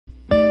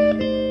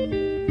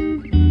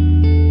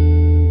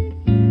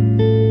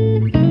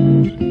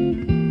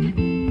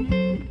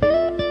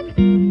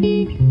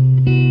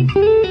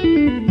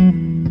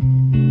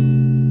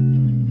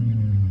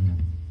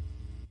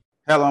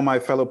Hello, my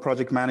fellow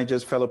project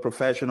managers, fellow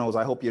professionals.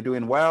 I hope you're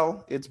doing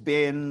well. It's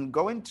been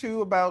going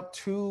to about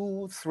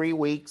 3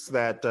 weeks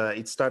that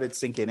it started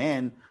sinking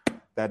in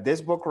that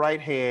this book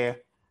right here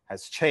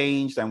has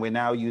changed, and we're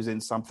now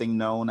using something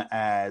known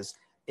as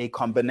a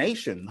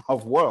combination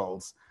of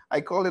worlds.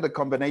 I call it a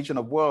combination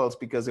of worlds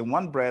because in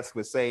one breath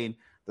we're saying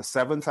the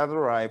seventh has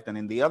arrived, and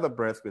in the other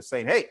breath we're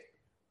saying, hey,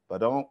 but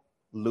don't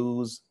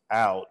lose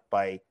out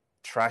by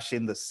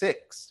trashing the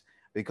sixth,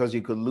 because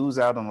you could lose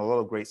out on a lot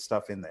of great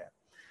stuff in there.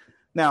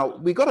 Now,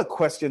 we got a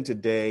question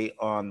today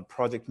on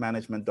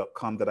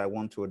projectmanagement.com that I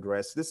want to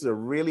address. This is a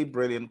really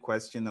brilliant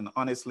question, and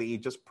honestly,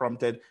 it just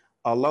prompted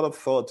a lot of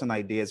thoughts and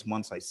ideas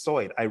once I saw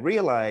it. I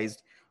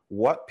realized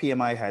what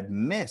PMI had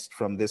missed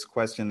from this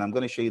question. I'm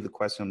going to show you the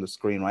question on the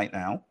screen right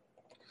now.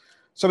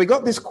 So we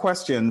got this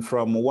question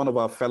from one of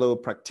our fellow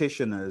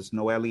practitioners,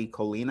 Noelle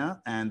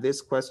Colina, and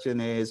this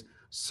question is,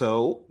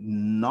 so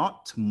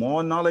not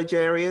more knowledge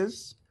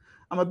areas?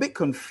 I'm a bit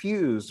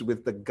confused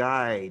with the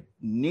guide,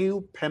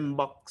 New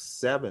PMBOK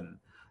 7.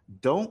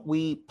 Don't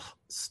we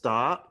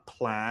start,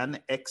 plan,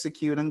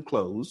 execute, and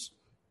close?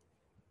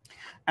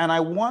 And I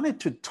wanted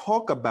to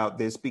talk about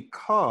this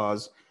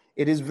because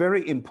it is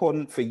very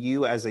important for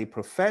you as a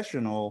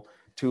professional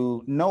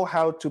to know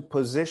how to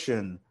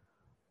position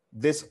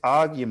this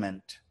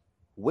argument.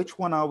 Which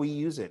one are we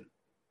using?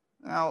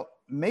 Now,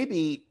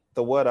 maybe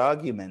the word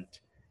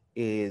argument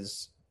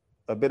is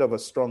a bit of a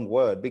strong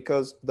word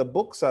because the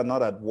books are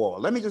not at war.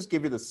 Let me just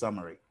give you the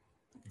summary.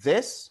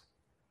 This,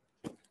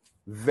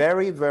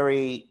 very,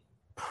 very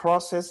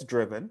process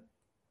driven,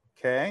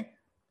 okay?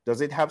 Does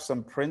it have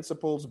some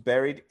principles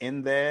buried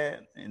in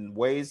there in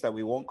ways that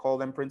we won't call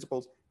them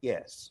principles?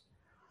 Yes.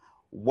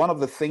 One of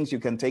the things you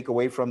can take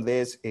away from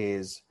this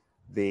is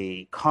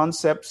the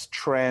concepts,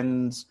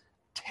 trends,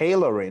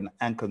 tailoring,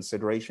 and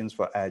considerations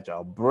for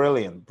Agile.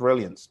 Brilliant,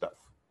 brilliant stuff.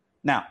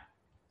 Now,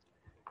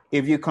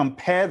 if you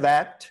compare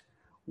that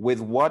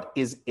with what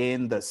is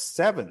in the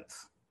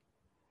seventh,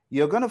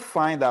 you're going to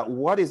find that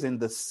what is in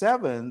the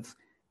seventh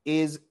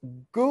is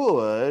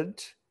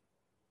good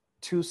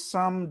to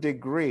some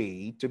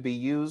degree to be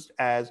used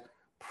as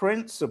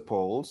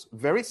principles,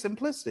 very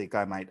simplistic,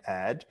 I might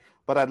add,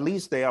 but at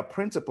least they are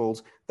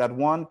principles that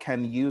one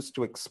can use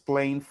to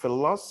explain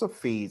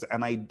philosophies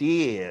and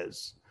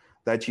ideas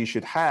that you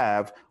should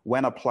have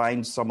when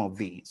applying some of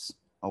these,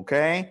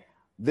 okay?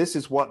 This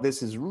is what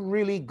this is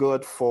really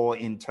good for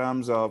in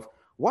terms of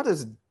what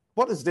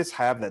does this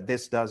have that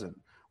this doesn't?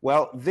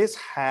 Well, this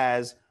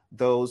has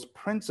those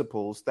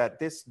principles that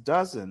this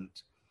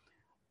doesn't.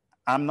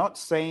 I'm not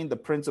saying the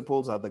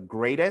principles are the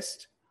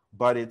greatest,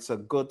 but it's a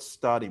good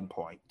starting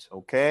point,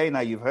 okay? Now,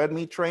 you've heard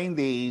me train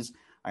these.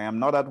 I am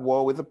not at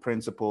war with the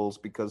principles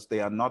because they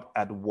are not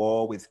at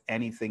war with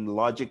anything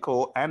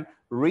logical and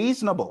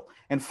reasonable.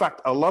 In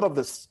fact, a lot of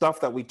the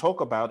stuff that we talk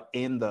about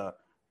in the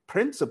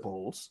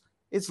principles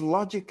is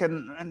logic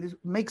and it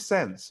makes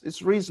sense.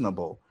 It's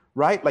reasonable,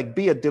 right? Like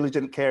be a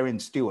diligent, caring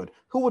steward.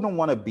 Who wouldn't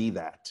want to be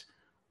that?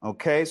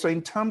 Okay, so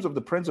in terms of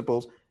the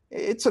principles,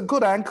 it's a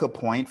good anchor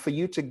point for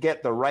you to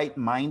get the right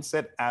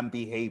mindset and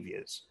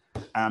behaviors.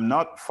 I'm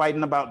not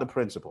fighting about the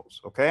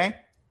principles, okay?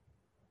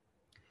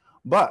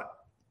 But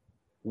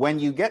when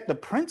you get the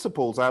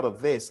principles out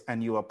of this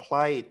and you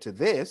apply it to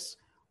this,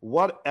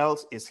 what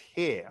else is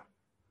here?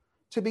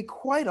 To be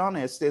quite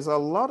honest, there's a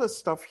lot of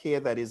stuff here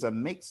that is a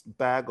mixed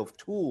bag of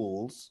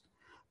tools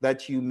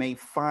that you may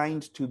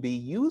find to be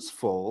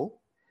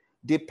useful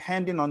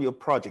depending on your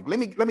project. Let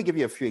me give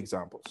you a few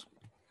examples.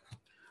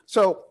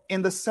 So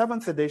in the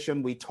seventh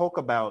edition, we talk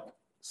about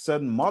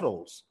certain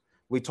models.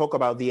 We talk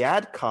about the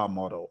ADKAR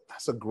model.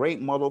 That's a great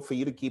model for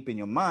you to keep in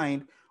your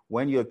mind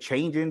when you're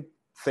changing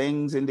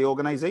things in the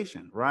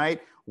organization,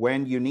 right?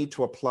 When you need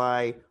to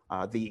apply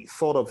the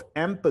thought of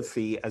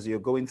empathy as you're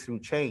going through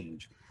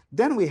change.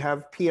 Then we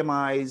have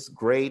PMI's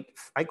great,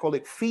 I call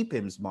it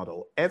FIPIMS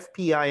model,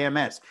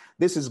 FPIMS.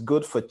 This is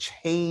good for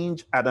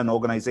change at an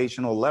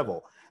organizational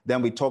level.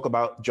 Then we talk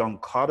about John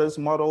Carter's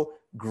model,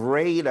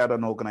 great at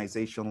an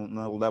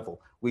organizational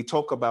level. We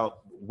talk about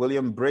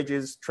William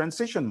Bridges'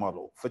 transition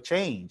model for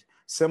change,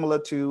 similar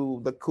to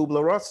the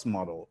Kubler-Ross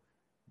model.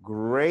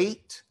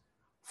 Great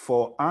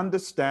for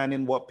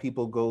understanding what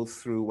people go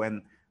through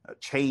when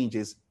change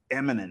is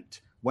imminent,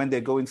 when they're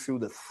going through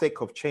the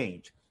thick of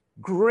change.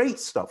 Great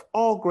stuff,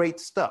 all great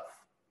stuff.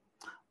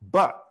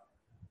 But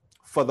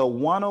for the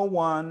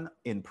 101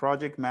 in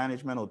project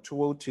management or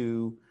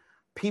 202,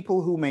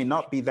 people who may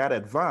not be that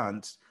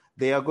advanced,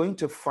 they are going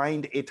to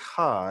find it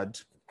hard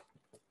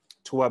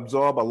to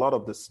absorb a lot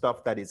of the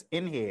stuff that is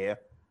in here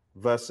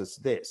versus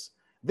this.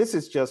 This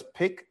is just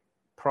pick,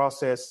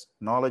 process,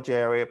 knowledge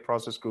area,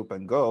 process group,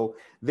 and go.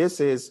 This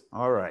is,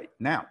 all right,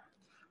 now,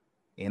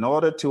 in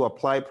order to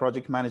apply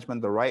project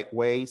management the right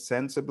way,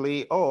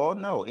 sensibly, or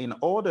no, in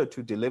order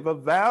to deliver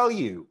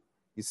value.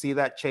 You see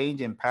that change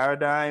in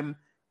paradigm?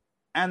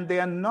 And they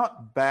are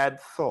not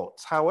bad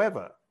thoughts.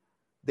 However,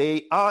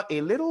 they are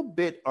a little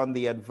bit on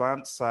the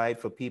advanced side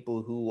for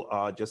people who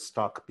are just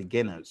stock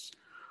beginners.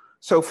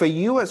 So for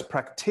you as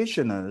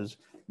practitioners,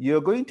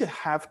 you're going to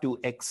have to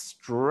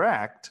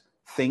extract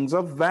things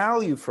of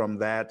value from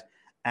that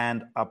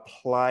and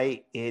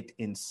apply it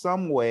in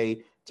some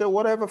way to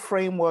whatever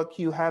framework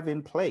you have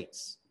in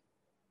place.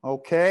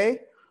 Okay?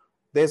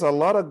 There's a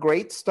lot of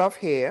great stuff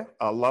here.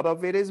 A lot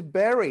of it is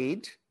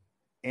buried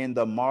in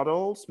the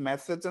models,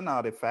 methods, and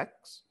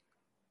artifacts.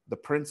 The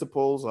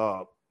principles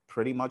are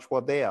pretty much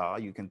what they are.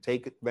 You can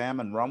take them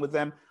and run with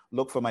them.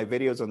 Look for my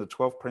videos on the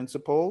 12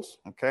 principles,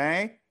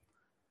 okay?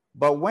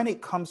 But when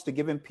it comes to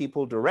giving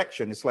people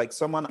direction, it's like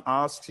someone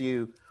asks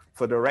you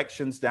for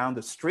directions down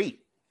the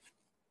street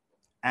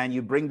and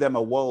you bring them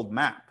a world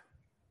map.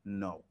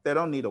 No, they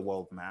don't need a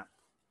world map.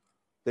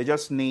 They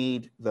just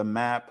need the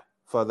map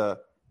for the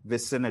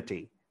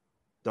vicinity.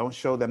 Don't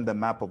show them the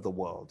map of the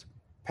world.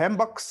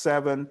 PMBOK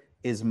 7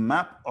 is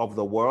map of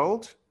the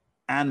world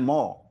and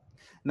more.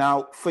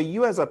 Now, for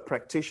you as a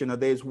practitioner,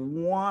 there's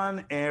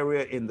one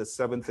area in the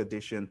 7th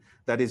edition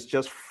that is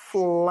just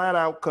flat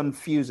out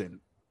confusing.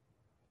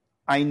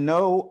 I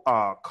know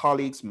our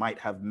colleagues might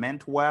have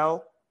meant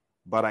well,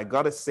 but I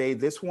gotta say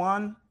this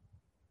one,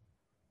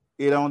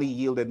 it only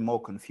yielded more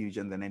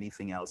confusion than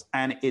anything else.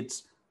 And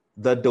it's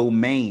the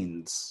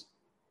domains.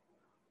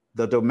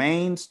 The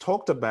domains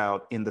talked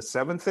about in the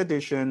 7th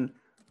edition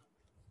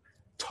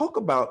talk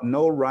about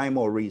no rhyme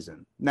or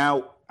reason.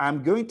 Now,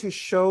 I'm going to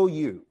show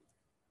you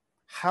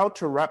how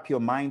to wrap your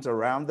minds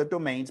around the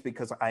domains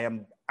because I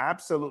am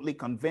absolutely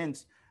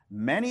convinced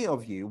many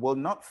of you will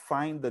not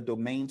find the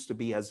domains to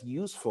be as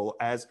useful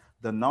as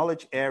the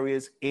knowledge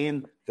areas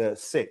in the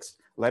 6th.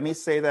 Let me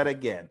say that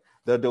again.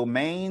 The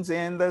domains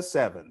in the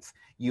 7th,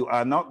 you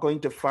are not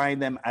going to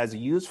find them as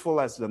useful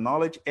as the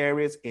knowledge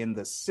areas in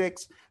the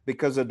 6th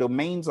because the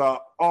domains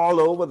are all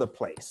over the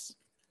place.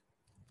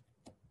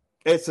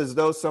 It's as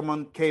though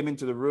someone came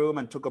into the room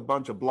and took a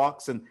bunch of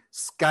blocks and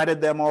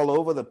scattered them all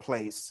over the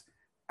place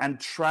and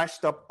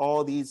trashed up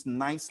all these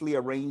nicely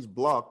arranged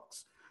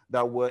blocks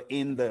that were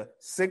in the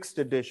 6th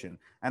edition.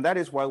 And that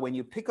is why when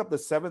you pick up the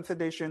 7th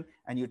edition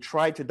and you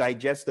try to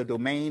digest the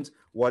domains,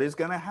 what is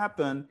going to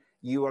happen?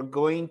 You are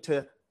going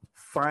to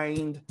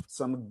find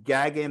some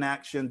gagging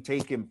action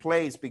taking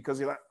place because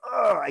you're like,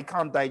 oh, I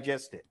can't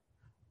digest it.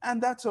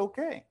 And that's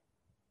okay.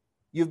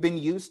 You've been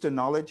used to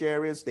knowledge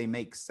areas, they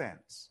make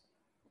sense.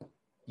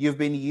 You've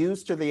been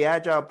used to the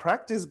Agile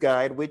Practice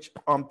Guide, which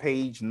on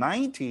page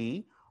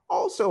 90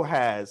 also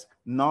has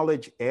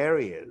knowledge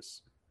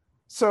areas.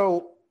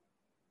 So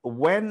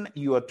when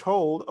you are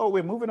told, oh,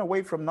 we're moving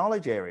away from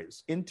knowledge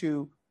areas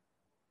into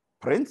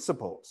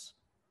principles,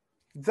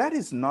 that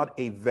is not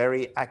a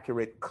very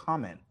accurate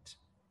comment,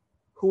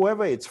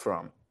 whoever it's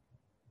from.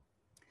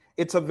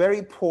 It's a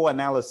very poor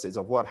analysis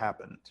of what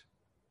happened,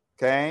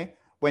 okay?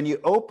 When you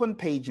open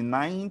page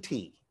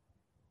 90,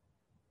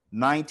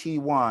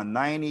 91,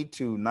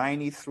 92,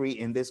 93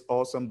 in this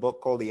awesome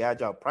book called The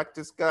Agile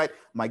Practice Guide.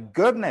 My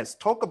goodness,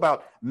 talk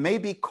about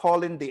maybe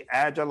calling the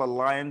Agile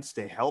Alliance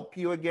to help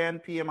you again,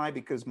 PMI,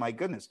 because my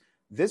goodness,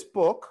 this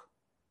book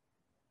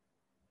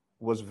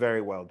was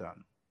very well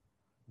done.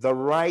 The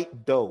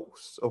right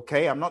dose,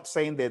 okay? I'm not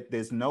saying that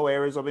there's no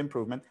areas of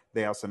improvement.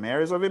 There are some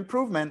areas of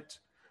improvement,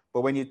 but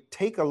when you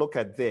take a look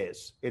at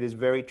this, it is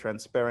very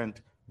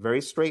transparent,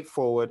 very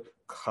straightforward,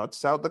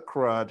 cuts out the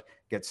crud,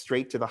 gets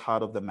straight to the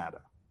heart of the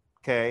matter.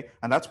 Okay,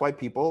 and that's why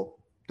people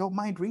don't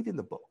mind reading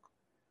the book.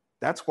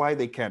 That's why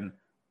they can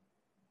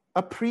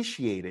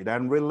appreciate it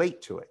and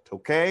relate to it,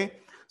 okay?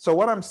 So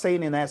what I'm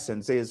saying in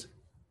essence is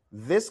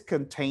this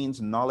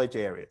contains knowledge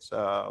areas,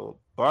 a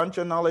bunch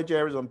of knowledge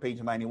areas on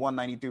page 91,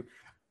 92.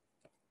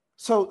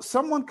 So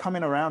someone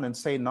coming around and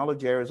saying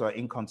knowledge areas are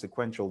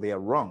inconsequential, they are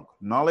wrong.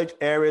 Knowledge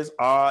areas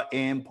are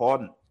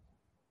important.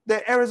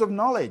 They're areas of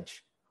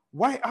knowledge.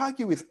 Why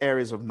argue with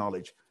areas of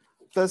knowledge?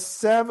 The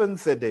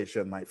 7th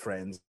edition, my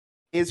friends,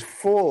 is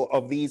full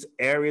of these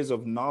areas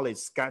of knowledge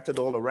scattered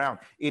all around.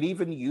 It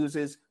even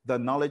uses the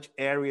knowledge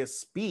area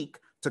speak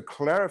to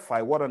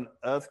clarify what on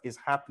earth is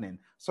happening.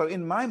 So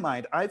in my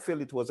mind, I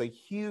feel it was a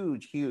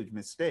huge, huge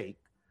mistake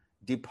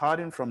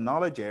departing from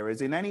knowledge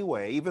areas in any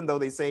way, even though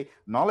they say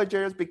knowledge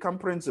areas become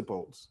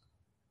principles.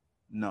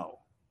 No.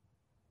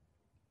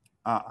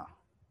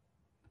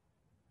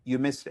 You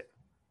missed it.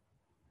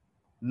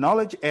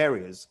 Knowledge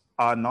areas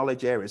are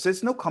knowledge areas.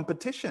 There's no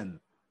competition.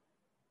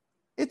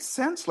 It's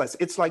senseless.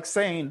 It's like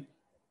saying,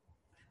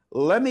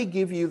 let me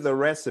give you the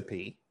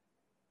recipe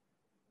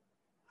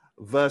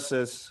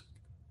versus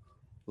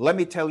let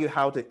me tell you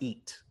how to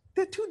eat.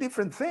 They're two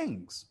different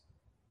things.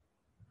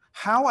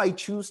 How I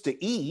choose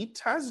to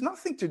eat has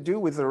nothing to do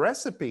with the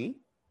recipe.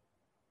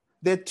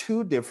 They're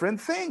two different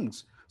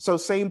things. So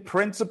saying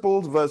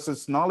principles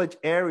versus knowledge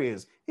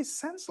areas is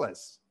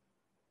senseless.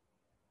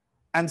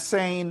 And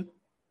saying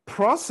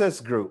process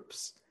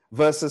groups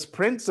versus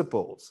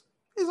principles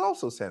is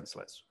also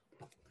senseless.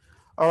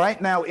 All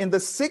right, now in the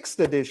 6th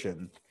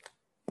edition,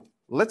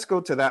 let's go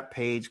to that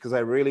page because I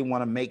really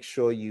want to make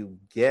sure you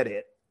get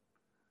it.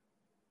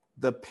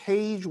 The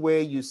page where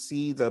you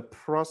see the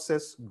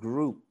process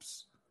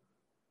groups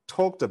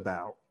talked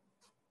about,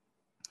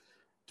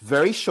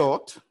 very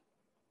short,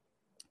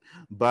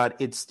 but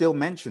it still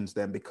mentions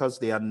them because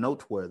they are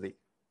noteworthy.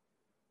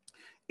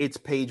 It's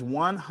page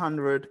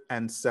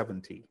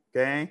 170,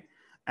 okay?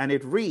 And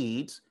it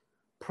reads,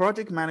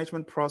 project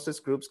management process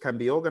groups can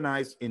be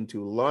organized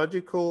into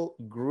logical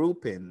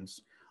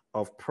groupings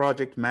of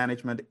project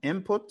management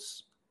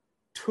inputs,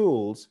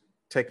 tools,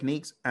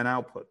 techniques, and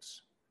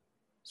outputs.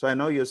 So I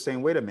know you're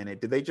saying, wait a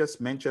minute, did they just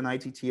mention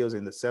ITTOs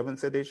in the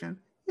 7th edition?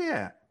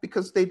 Yeah,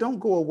 because they don't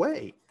go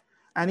away.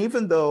 And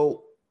even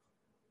though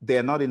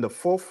they're not in the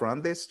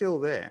forefront, they're still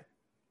there.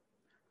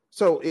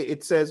 So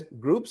it says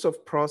groups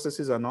of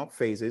processes are not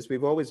phases.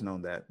 We've always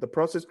known that. The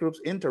process groups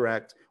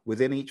interact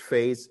within each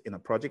phase in a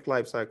project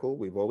lifecycle.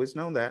 We've always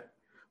known that.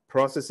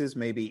 Processes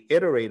may be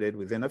iterated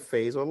within a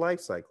phase or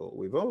lifecycle.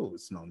 We've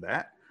always known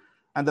that.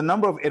 And the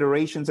number of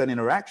iterations and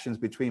interactions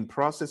between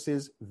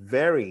processes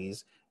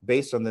varies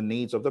based on the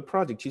needs of the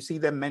project. You see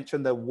them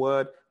mention the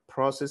word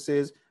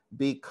processes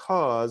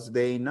because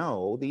they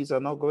know these are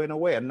not going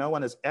away. And no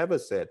one has ever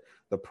said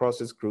the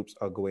process groups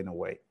are going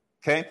away.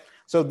 Okay,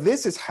 so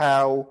this is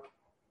how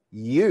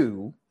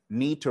you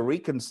need to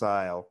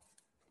reconcile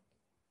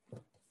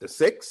the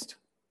 6th,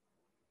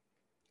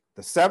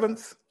 the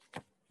 7th,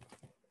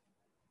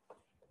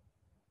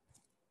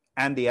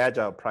 and the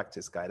Agile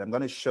Practice Guide. I'm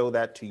going to show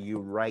that to you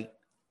right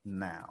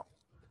now.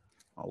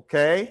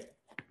 Okay,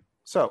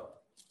 so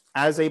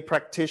as a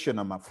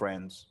practitioner, my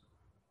friends,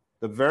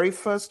 the very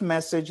first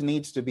message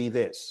needs to be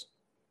this: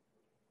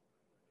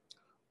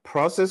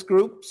 process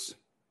groups,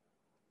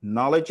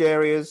 knowledge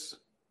areas,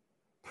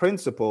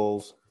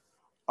 principles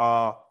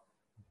are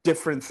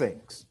different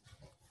things.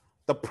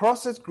 The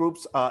process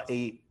groups are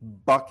a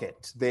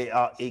bucket. They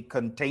are a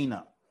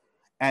container.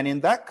 And in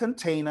that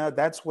container,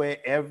 that's where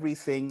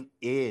everything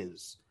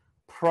is.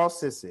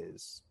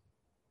 Processes,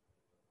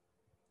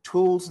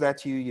 tools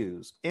that you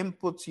use,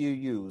 inputs you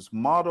use,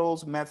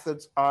 models,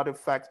 methods,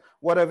 artifacts,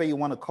 whatever you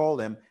want to call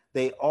them,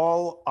 they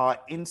all are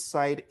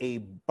inside a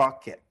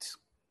bucket.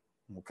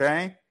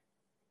 Okay?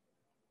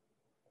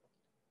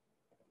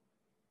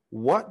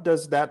 What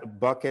does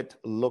that bucket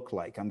look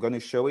like? I'm going to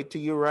show it to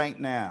you right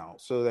now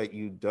so that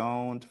you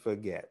don't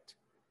forget.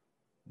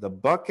 The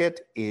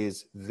bucket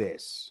is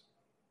this.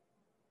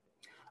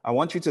 I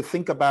want you to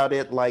think about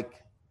it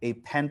like a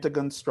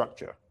pentagon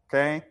structure,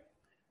 okay?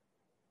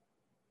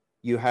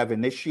 You have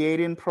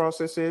initiating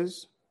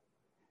processes,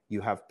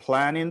 you have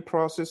planning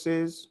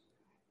processes,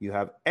 you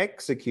have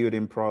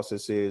executing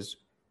processes,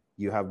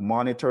 you have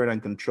monitoring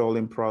and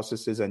controlling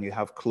processes, and you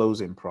have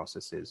closing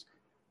processes.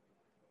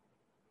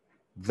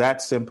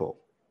 That's simple,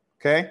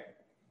 okay?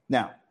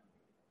 Now,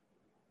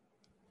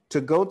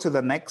 to go to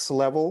the next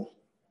level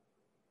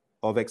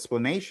of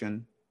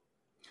explanation,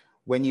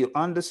 when you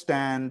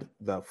understand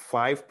the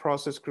 5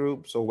 process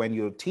groups, or when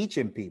you're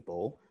teaching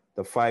people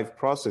the 5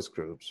 process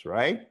groups,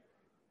 right?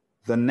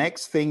 The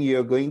next thing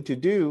you're going to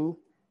do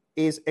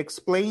is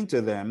explain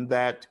to them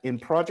that in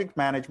project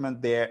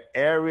management, there are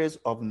areas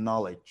of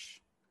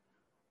knowledge.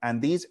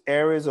 And these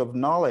areas of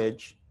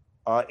knowledge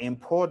are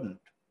important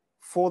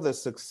for the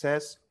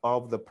success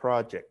of the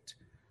project,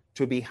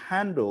 to be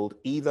handled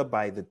either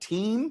by the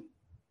team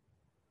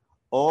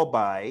or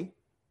by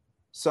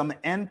some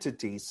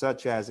entity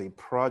such as a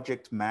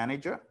project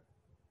manager.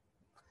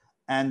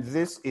 And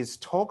this is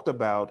talked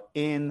about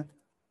in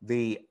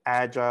the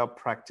Agile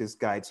Practice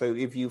Guide. So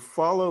if you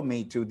follow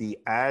me to the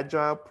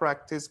Agile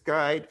Practice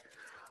Guide,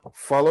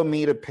 follow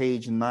me to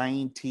page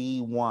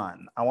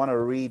 91. I want to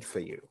read for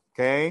you,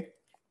 okay?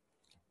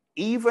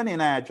 Even in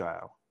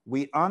Agile,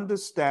 we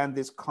understand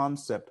this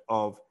concept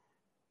of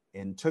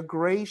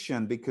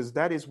integration, because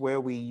that is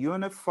where we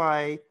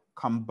unify,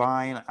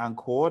 combine, and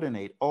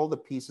coordinate all the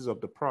pieces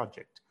of the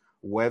project,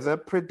 whether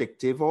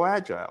predictive or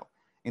agile.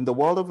 In the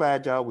world of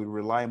agile, we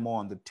rely more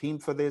on the team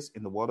for this.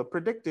 In the world of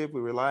predictive, we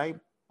rely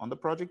on the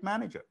project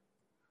manager.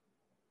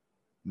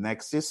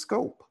 Next is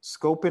scope,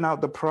 scoping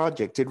out the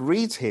project. It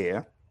reads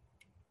here,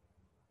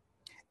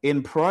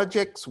 in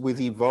projects with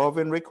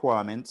evolving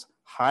requirements,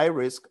 high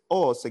risk,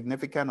 or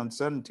significant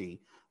uncertainty,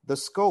 the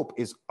scope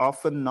is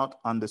often not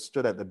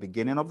understood at the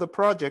beginning of the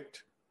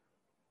project,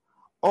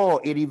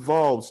 or it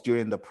evolves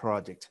during the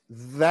project.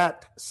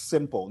 That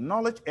simple.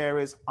 Knowledge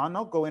areas are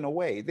not going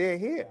away. They're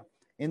here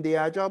in the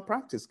Agile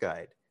Practice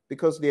Guide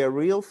because they are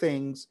real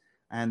things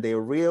and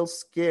they're real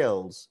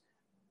skills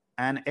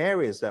and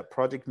areas that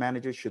project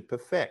managers should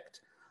perfect.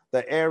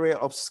 The area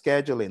of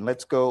scheduling.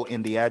 Let's go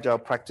in the Agile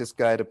Practice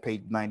Guide to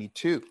page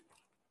 92.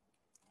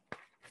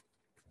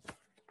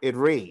 It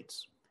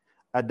reads,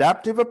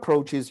 adaptive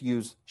approaches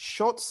use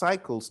short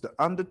cycles to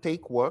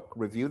undertake work,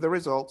 review the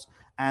results,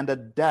 and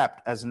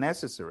adapt as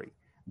necessary.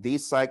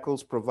 These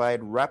cycles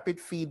provide rapid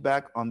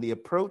feedback on the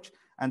approach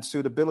and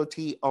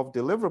suitability of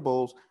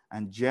deliverables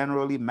and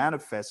generally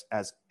manifest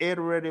as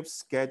iterative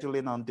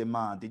scheduling on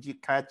demand. Did you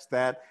catch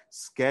that?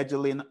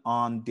 Scheduling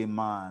on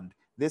demand.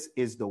 This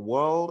is the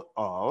world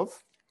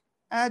of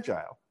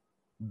Agile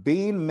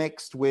being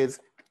mixed with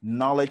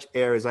knowledge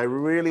areas. I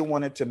really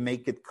wanted to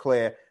make it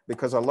clear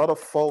because a lot of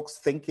folks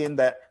thinking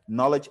that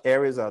knowledge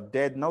areas are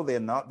dead. No, they're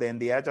not. They're in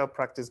the Agile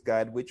Practice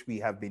Guide, which we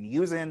have been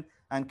using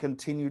and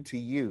continue to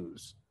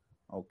use.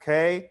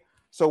 Okay?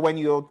 So when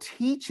you're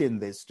teaching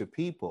this to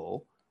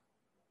people,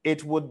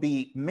 it would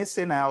be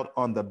missing out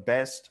on the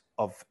best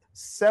of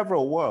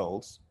several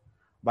worlds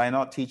by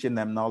not teaching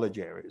them knowledge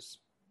areas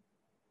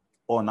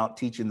or not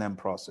teaching them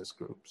process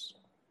groups.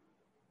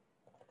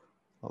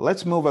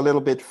 Let's move a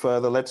little bit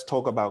further. Let's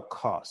talk about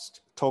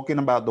cost. Talking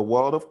about the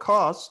world of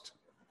cost,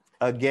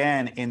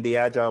 again, in the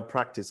Agile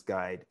Practice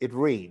Guide, it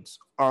reads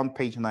on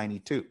page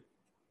 92,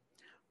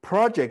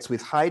 projects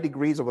with high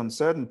degrees of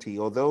uncertainty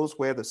or those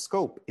where the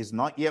scope is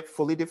not yet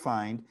fully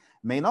defined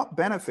may not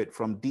benefit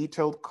from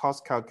detailed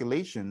cost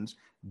calculations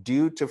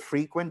due to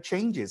frequent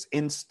changes.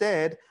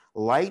 Instead,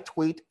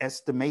 lightweight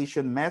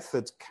estimation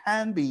methods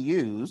can be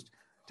used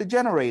to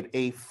generate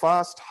a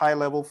fast,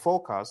 high-level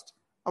forecast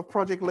of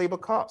project labor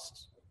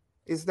costs.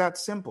 It's that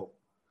simple.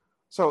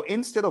 So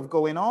instead of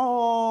going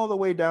all the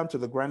way down to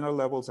the granular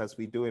levels as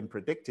we do in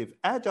predictive,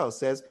 Agile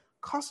says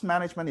cost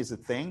management is a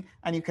thing,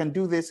 and you can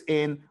do this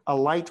in a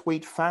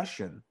lightweight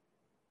fashion.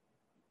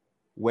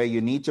 Where you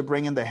need to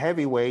bring in the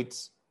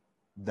heavyweights,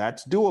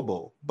 that's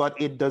doable, but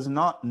it does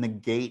not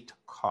negate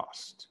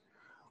cost.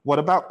 What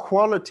about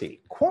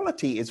quality?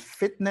 Quality is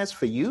fitness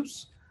for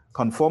use,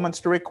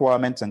 conformance to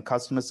requirements, and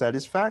customer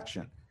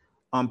satisfaction.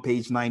 On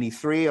page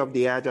 93 of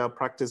the Agile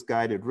Practice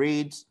Guide, it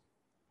reads,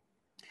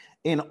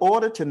 in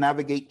order to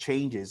navigate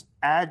changes,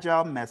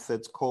 Agile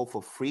methods call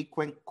for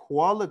frequent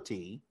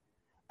quality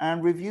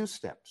and review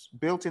steps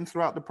built in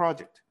throughout the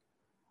project.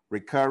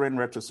 Recurring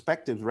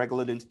retrospectives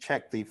regularly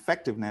check the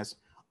effectiveness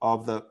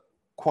of the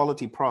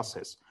quality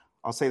process.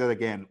 I'll say that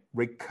again.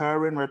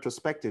 Recurring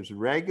retrospectives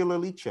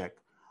regularly check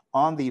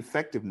on the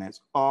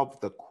effectiveness of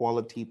the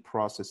quality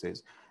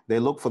processes. They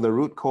look for the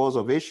root cause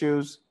of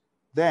issues,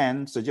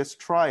 then suggest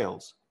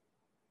trials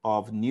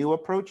of new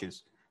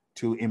approaches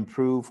to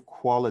improve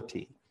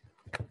quality.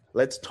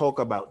 Let's talk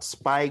about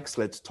spikes.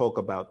 Let's talk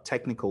about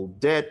technical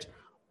debt.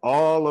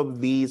 All of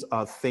these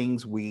are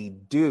things we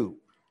do.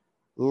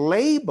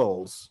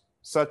 Labels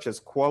such as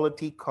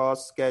quality,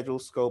 cost, schedule,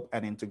 scope,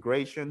 and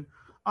integration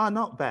are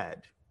not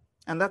bad.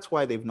 And that's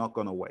why they've not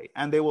gone away.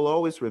 And they will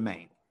always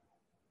remain.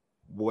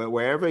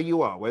 Wherever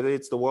you are, whether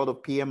it's the world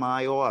of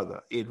PMI or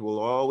other, it will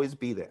always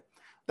be there.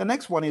 The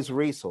next one is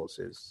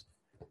resources.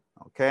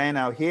 Okay,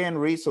 now here in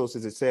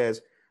resources, it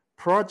says,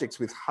 projects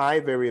with high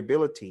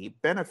variability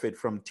benefit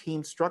from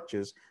team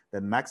structures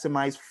that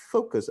maximize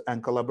focus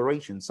and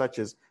collaboration, such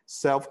as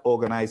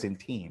self-organizing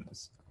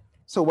teams.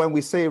 So when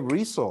we say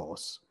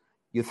resource,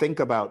 you think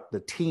about the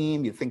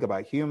team, you think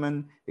about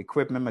human,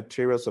 equipment,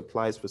 material,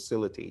 supplies,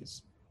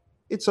 facilities.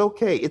 It's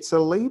okay, it's a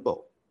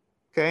label,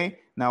 okay?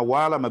 Now,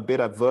 while I'm a bit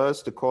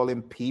averse to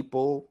calling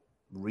people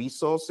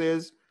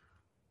resources,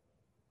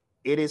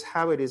 it is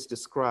how it is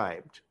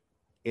described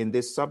in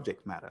this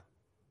subject matter.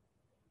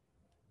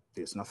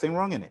 There's nothing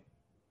wrong in it.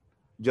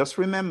 Just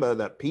remember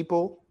that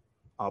people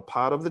are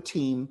part of the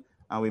team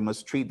and we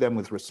must treat them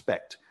with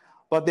respect.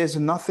 But there's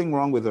nothing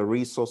wrong with a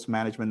resource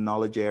management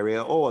knowledge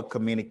area or a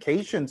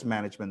communications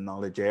management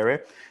knowledge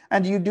area.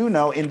 And you do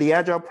know in the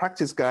Agile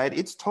Practice Guide,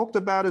 it's talked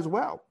about as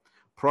well.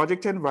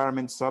 Project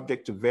environments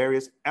subject to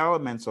various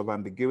elements of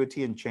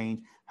ambiguity and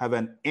change have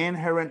an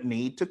inherent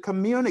need to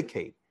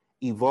communicate,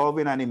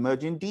 evolving and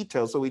emerging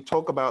details. So we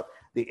talk about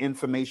the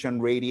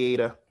information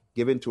radiator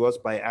given to us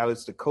by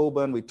Alistair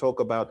Cockburn. We talk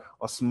about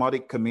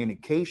osmotic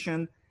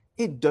communication.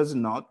 It does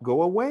not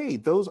go away.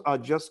 Those are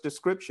just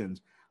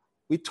descriptions.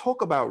 We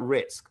talk about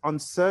risk,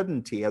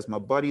 uncertainty, as my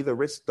buddy, the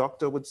risk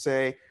doctor, would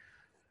say.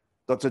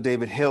 Dr.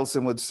 David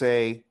Hilson would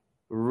say,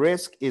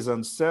 risk is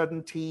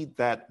uncertainty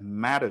that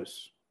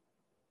matters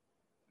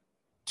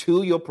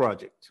to your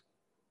project.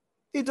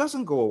 It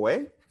doesn't go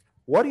away.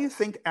 What do you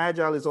think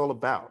Agile is all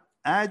about?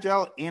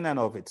 Agile in and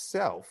of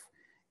itself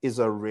is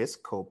a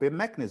risk coping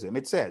mechanism.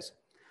 It says,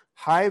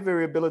 high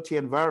variability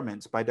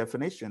environments, by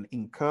definition,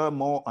 incur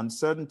more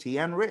uncertainty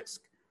and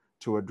risk.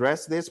 To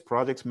address this,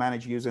 projects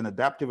managed using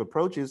adaptive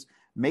approaches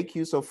make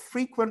use of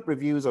frequent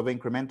reviews of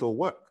incremental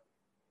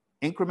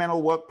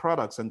work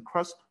products, and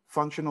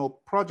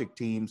cross-functional project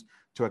teams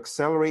to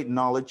accelerate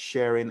knowledge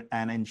sharing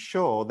and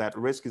ensure that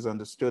risk is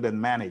understood and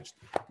managed.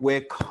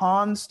 We're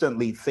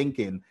constantly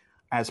thinking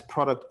as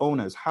product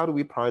owners, how do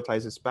we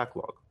prioritize this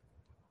backlog?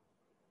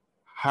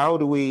 How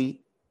do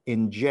we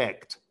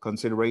inject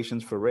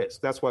considerations for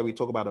risk? That's why we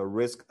talk about a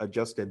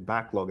risk-adjusted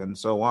backlog and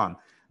so on.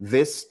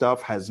 This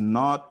stuff has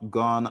not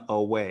gone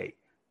away.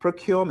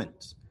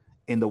 Procurement.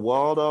 In the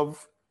world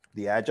of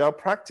the Agile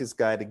Practice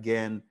Guide,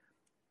 again,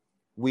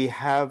 we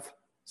have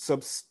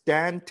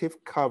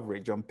substantive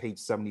coverage on page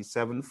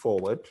 77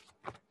 forward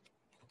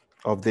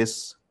of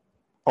this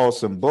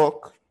awesome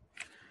book.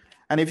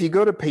 And if you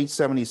go to page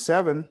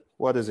 77,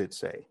 what does it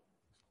say?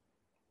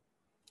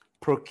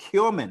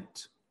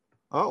 Procurement.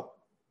 Oh,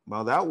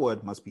 well, that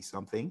word must be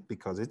something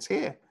because it's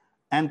here.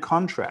 And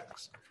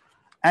contracts.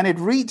 And it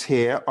reads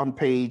here on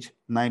page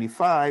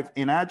 95,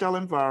 in Agile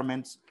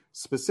environments,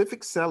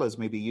 specific sellers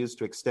may be used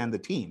to extend the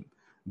team.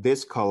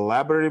 This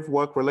collaborative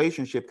work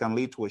relationship can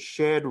lead to a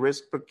shared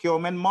risk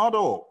procurement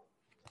model.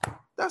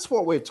 That's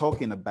what we're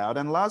talking about.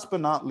 And last but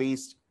not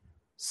least,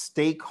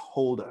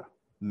 stakeholder.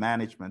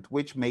 management,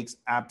 which makes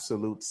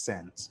absolute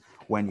sense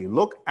when you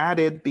look at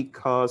it,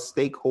 because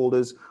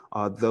stakeholders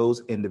are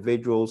those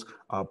individuals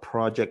a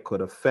project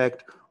could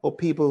affect or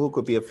people who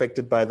could be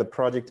affected by the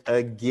project.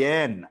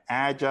 Again,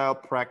 Agile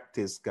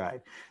Practice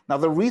Guide. Now,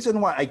 the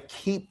reason why I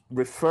keep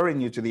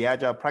referring you to the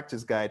Agile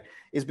Practice Guide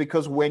is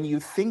because when you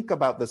think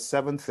about the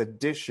 7th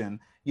edition,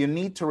 you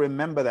need to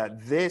remember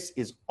that this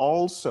is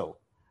also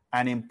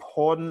an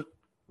important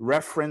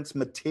reference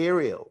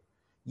material.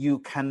 You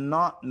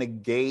cannot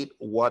negate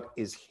what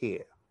is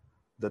here.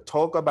 The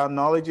talk about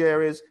knowledge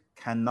areas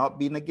cannot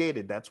be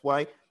negated. That's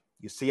why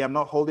you see I'm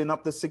not holding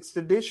up the 6th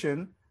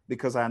edition,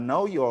 because I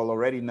know you all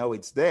already know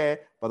it's there,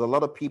 but a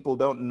lot of people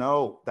don't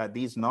know that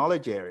these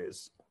knowledge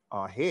areas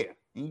are here.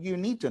 And you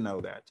need to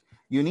know that.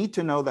 You need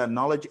to know that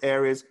knowledge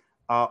areas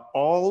are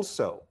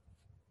also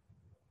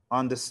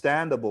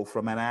understandable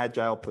from an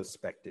agile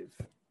perspective.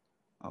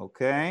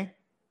 Okay?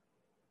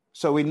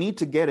 So we need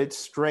to get it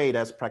straight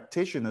as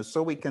practitioners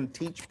so we can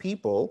teach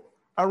people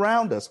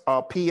around us,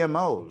 our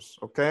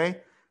PMOs.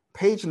 Okay?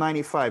 Page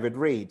 95, it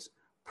reads,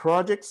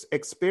 projects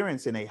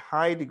experiencing a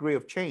high degree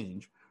of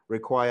change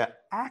require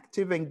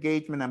active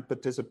engagement and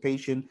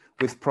participation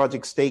with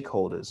project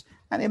stakeholders.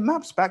 And it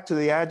maps back to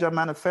the Agile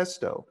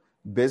Manifesto.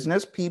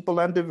 Business people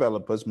and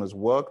developers must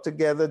work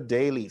together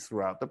daily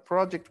throughout the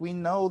project. We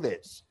know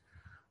this.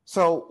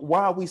 So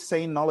while we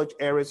say knowledge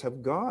areas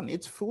have gone,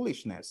 it's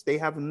foolishness. They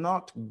have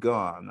not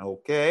gone,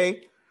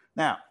 okay?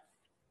 Now,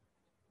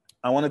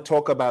 I want to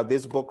talk about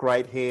this book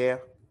right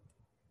here,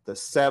 the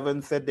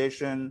 7th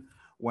edition.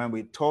 When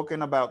we're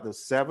talking about the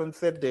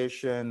 7th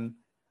edition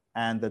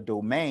and the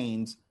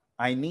domains,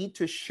 I need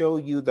to show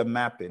you the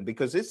mapping,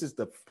 because this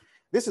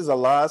is a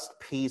last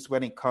piece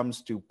when it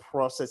comes to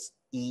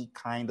process-y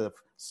kind of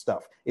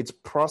stuff. It's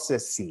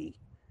process-y.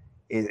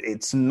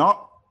 It's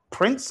not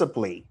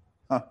principally.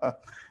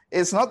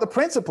 It's not the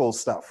principle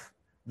stuff.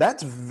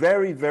 That's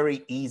very,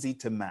 very easy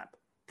to map.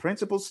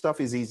 Principle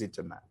stuff is easy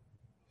to map.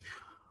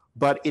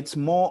 But it's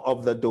more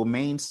of the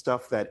domain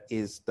stuff that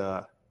is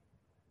the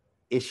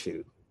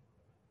issue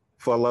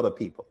for a lot of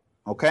people,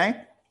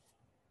 okay?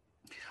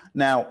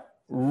 Now,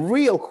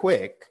 real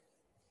quick,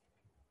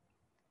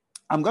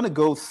 I'm going to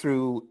go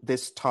through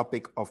this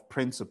topic of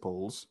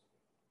principles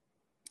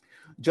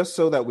just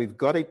so that we've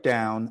got it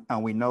down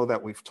and we know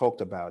that we've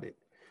talked about it.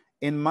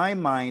 In my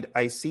mind,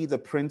 I see the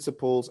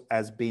principles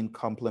as being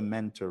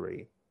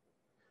complementary.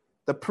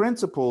 The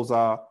principles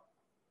are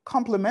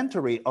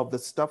complementary of the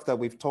stuff that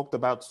we've talked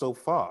about so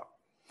far.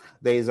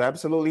 There is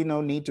absolutely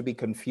no need to be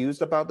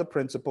confused about the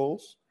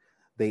principles.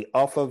 They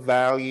offer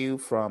value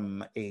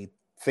from a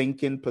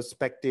thinking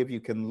perspective. You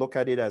can look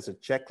at it as a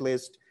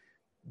checklist.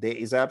 There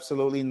is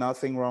absolutely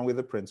nothing wrong with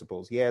the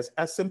principles. Yes,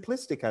 as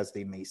simplistic as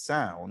they may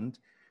sound,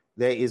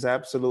 there is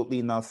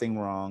absolutely nothing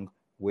wrong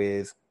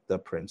with the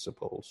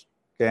principles.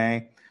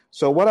 Okay,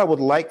 so what I would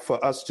like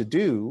for us to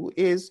do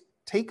is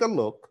take a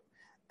look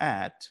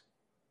at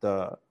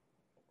the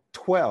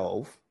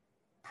 12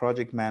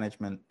 project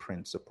management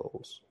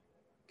principles.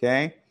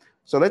 Okay,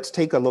 so let's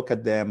take a look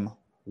at them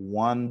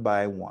one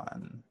by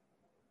one.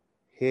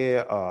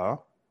 Here are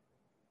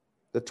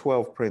the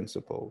 12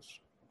 principles.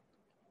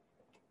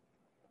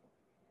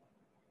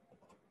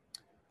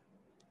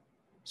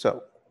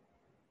 So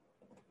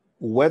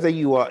whether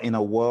you are in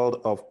a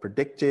world of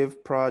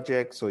predictive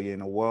projects or you're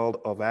in a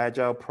world of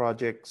agile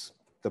projects,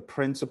 the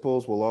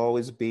principles will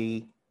always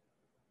be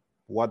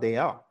what they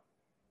are.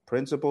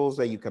 Principles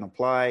that you can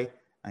apply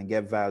and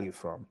get value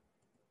from.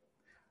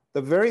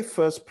 The very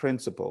first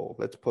principle,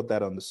 let's put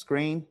that on the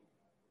screen.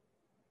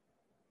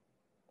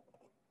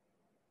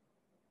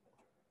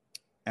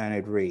 And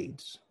it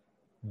reads,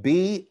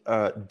 be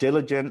a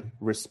diligent,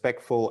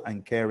 respectful,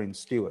 and caring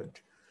steward.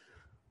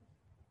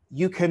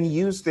 You can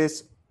use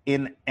this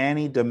in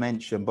any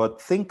dimension,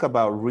 but think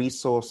about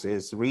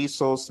resources,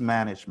 resource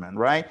management,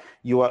 right?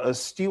 You are a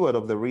steward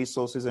of the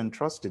resources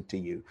entrusted to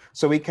you.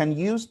 So we can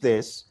use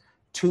this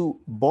to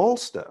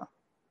bolster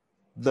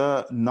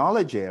the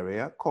knowledge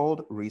area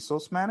called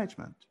resource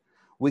management.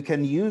 We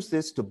can use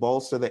this to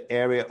bolster the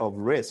area of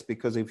risk,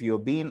 because if you're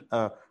being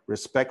a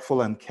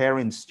respectful and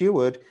caring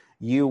steward,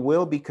 you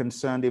will be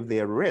concerned if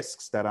there are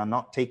risks that are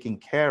not taken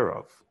care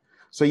of.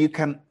 So you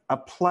can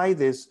apply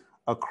this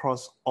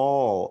across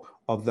all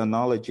of the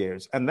knowledge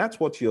areas. And that's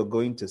what you're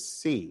going to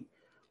see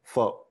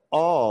for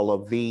all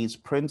of these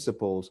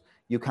principles.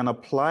 You can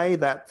apply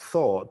that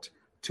thought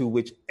to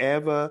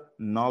whichever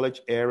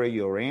knowledge area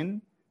you're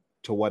in,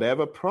 to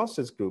whatever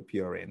process group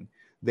you're in.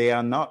 They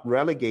are not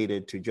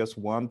relegated to just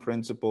one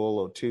principle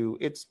or two.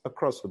 It's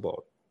across the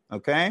board,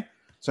 okay?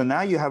 So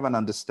now you have an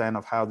understanding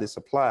of how this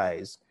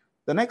applies.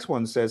 The next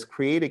one says,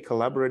 create a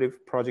collaborative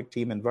project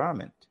team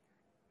environment.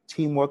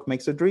 Teamwork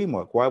makes the dream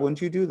work. Why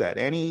wouldn't you do that?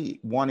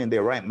 Anyone in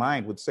their right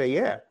mind would say,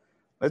 yeah,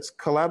 let's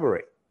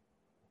collaborate,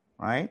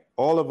 right?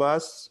 All of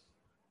us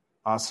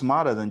are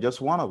smarter than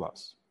just one of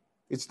us.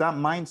 It's that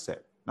mindset.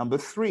 Number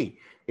 3,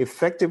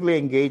 effectively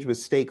engage with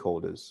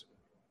stakeholders.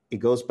 It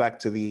goes back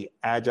to the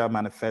Agile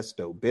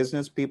Manifesto.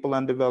 Business people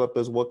and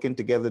developers working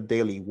together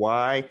daily.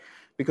 Why?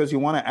 because you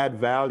want to add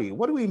value.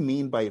 What do we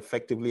mean by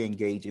effectively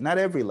engaging? At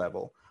every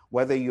level,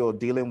 whether you're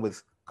dealing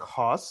with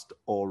cost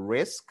or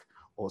risk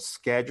or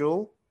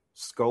schedule,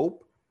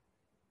 scope,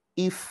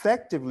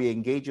 effectively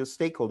engage your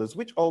stakeholders,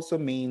 which also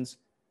means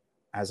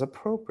as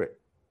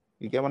appropriate.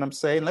 You get what I'm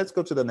saying? Let's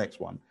go to the next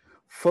one.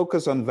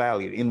 Focus on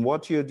value in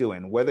what you're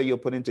doing, whether you're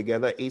putting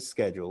together a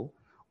schedule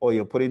or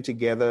you're putting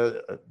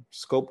together a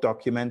scope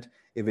document.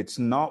 If it's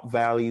not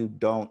value,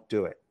 don't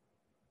do it.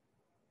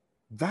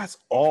 That's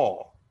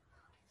all.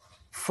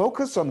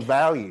 Focus on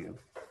value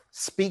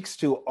speaks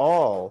to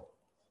all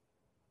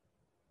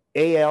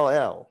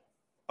ALL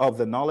of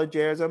the knowledge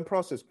areas and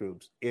process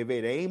groups. If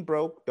it ain't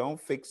broke, don't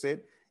fix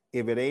it.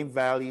 If it ain't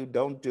value,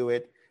 don't do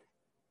it.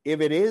 If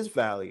it is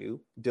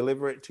value,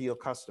 deliver it to your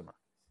customer.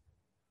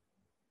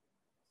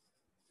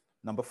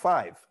 Number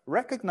 5,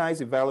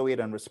 recognize,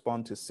 evaluate, and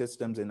respond to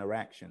systems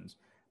interactions.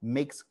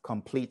 Makes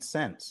complete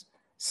sense.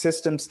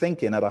 Systems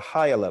thinking at a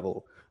higher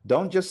level.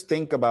 Don't just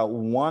think about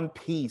one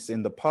piece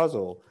in the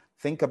puzzle.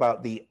 Think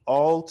about the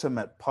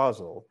ultimate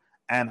puzzle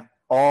and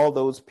all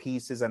those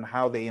pieces and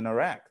how they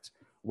interact.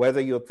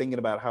 Whether you're thinking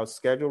about how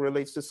schedule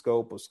relates to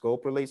scope, or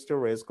scope relates to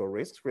risk, or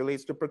risk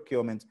relates to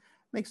procurement,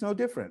 makes no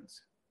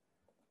difference.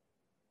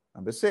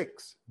 Number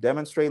 6,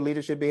 demonstrate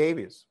leadership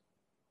behaviors.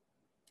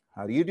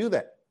 How do you do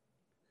that?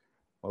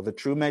 Well, the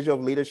true measure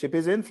of leadership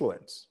is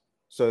influence.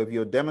 So if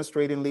you're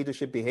demonstrating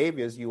leadership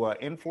behaviors, you are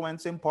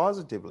influencing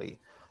positively.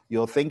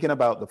 You're thinking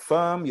about the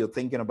firm, you're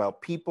thinking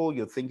about people,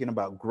 you're thinking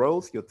about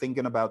growth, you're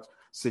thinking about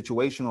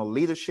situational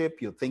leadership,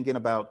 you're thinking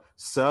about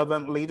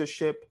servant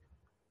leadership.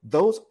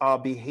 Those are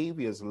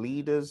behaviors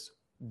leaders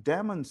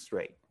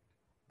demonstrate.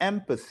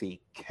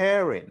 Empathy,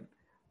 caring,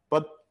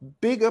 but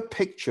bigger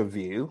picture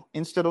view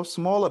instead of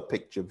smaller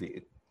picture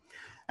view.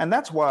 And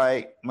that's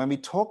why when we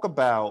talk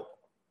about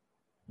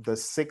the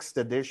 6th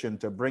edition,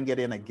 to bring it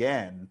in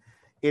again,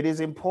 it is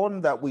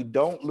important that we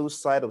don't lose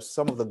sight of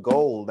some of the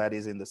gold that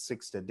is in the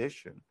 6th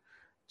edition.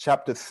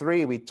 Chapter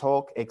 3, we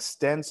talk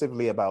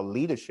extensively about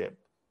leadership.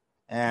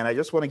 And I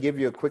just want to give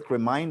you a quick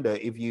reminder,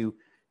 if you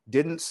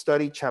didn't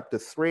study chapter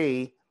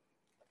 3,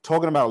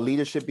 talking about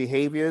leadership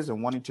behaviors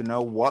and wanting to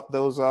know what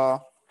those are,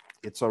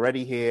 it's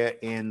already here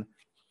in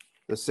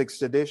the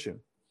 6th edition.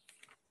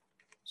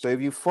 So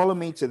if you follow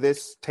me to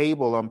this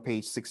table on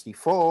page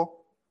 64,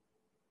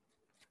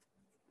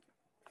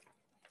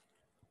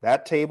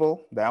 that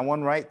table, that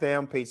one right there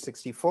on page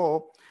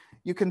 64,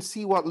 you can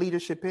see what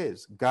leadership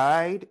is.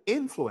 Guide,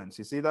 influence,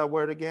 you see that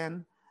word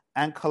again?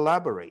 And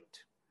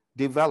collaborate,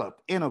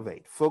 develop,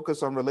 innovate,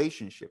 focus on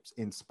relationships,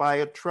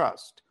 inspire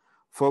trust,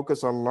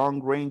 focus on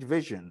long-range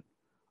vision,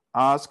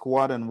 ask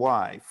what and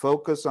why,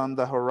 focus on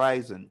the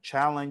horizon,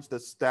 challenge the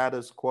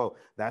status quo.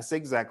 That's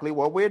exactly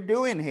what we're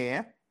doing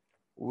here.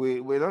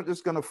 We're not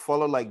just going to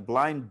follow like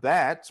blind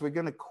bats. We're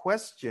going to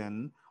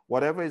question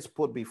whatever is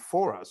put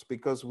before us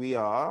because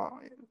we're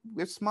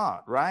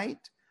smart,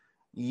 right?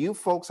 You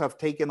folks have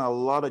taken a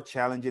lot of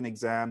challenging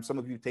exams. Some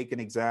of you taken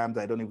exams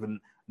I don't even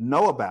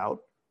know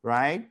about,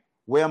 right?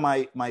 Where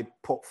are my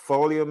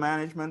portfolio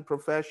management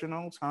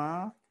professionals,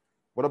 huh?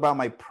 What about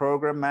my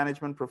program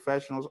management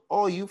professionals?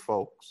 All you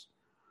folks.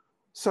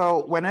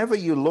 So whenever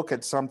you look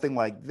at something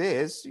like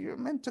this, you're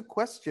meant to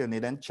question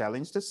it and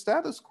challenge the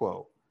status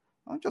quo.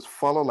 Don't just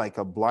follow like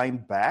a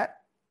blind bat.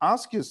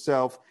 Ask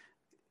yourself,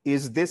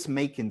 is this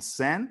making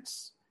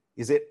sense?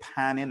 Is it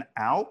panning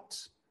out?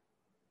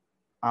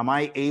 Am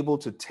I able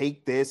to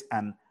take this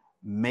and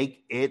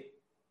make it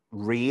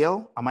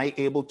real? Am I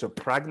able to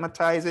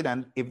pragmatize it?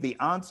 And if the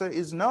answer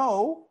is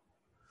no,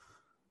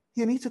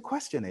 you need to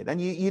question it.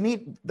 And you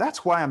need,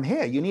 that's why I'm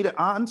here. You need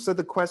to answer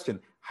the question,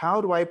 how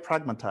do I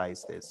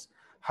pragmatize this?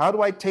 How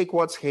do I take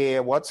what's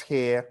here?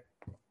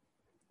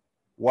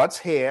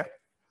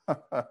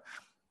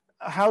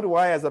 How do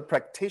I, as a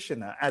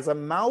practitioner, as a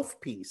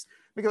mouthpiece,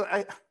 because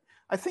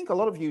I think a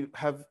lot of you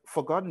have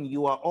forgotten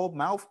you are all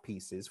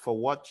mouthpieces for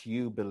what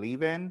you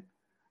believe in.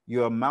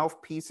 You are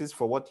mouthpieces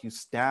for what you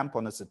stamp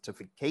on a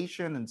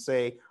certification and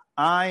say,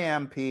 I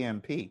am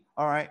PMP.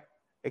 All right,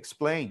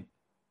 explain.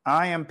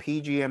 I am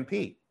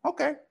PGMP.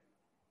 Okay.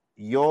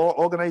 Your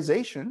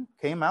organization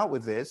came out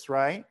with this,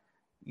 right?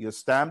 You're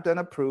stamped and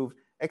approved.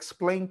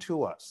 Explain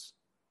to us.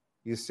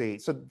 You see,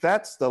 so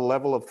that's the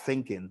level of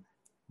thinking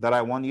that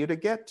I want you to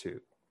get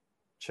to.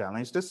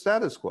 Challenge the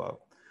status quo.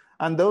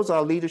 And those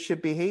are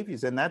leadership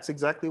behaviors. And that's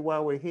exactly why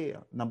we're here.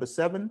 Number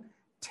 7,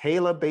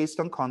 tailor based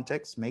on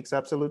context. Makes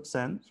absolute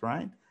sense,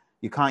 right?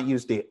 You can't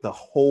use the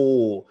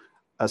whole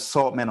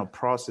assortment of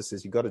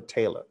processes. You got to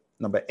tailor.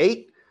 Number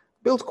 8,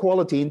 build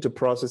quality into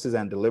processes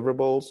and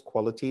deliverables.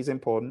 Quality is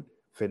important.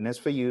 Fitness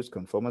for use,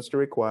 conformance to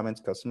requirements,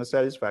 customer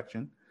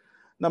satisfaction.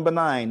 Number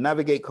 9,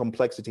 navigate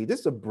complexity.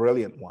 This is a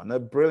brilliant one, a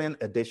brilliant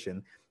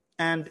addition.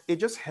 And it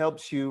just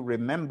helps you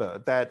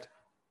remember that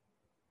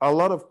a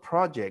lot of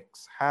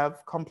projects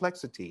have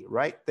complexity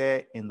right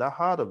there in the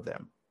heart of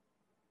them.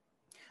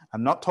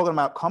 I'm not talking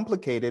about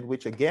complicated,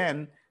 which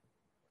again,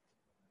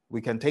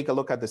 we can take a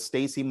look at the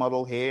Stacy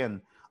model here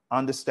and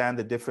understand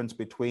the difference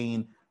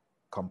between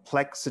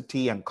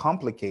complexity and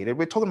complicated.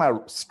 We're talking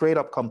about straight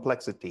up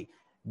complexity.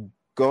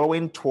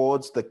 going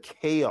towards the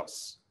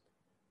chaos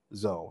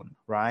zone,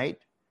 right?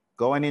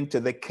 Going into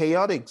the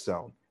chaotic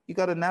zone. You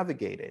got to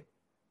navigate it.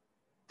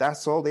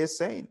 That's all they're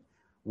saying.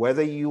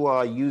 Whether you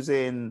are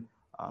using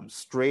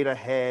straight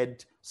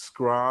ahead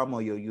Scrum,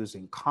 or you're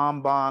using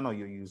Kanban, or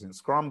you're using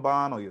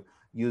Scrumban, or you're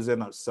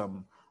using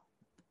some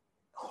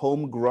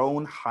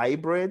homegrown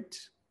hybrid,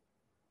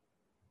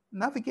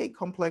 navigate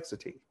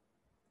complexity.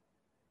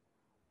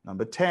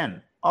 Number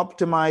 10,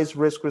 optimize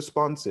risk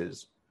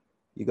responses.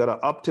 You got to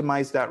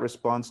optimize that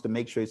response to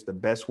make sure it's the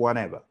best one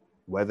ever,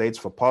 whether it's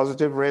for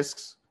positive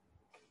risks,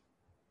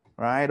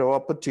 right, or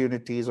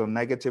opportunities, or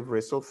negative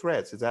risks or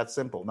threats. It's that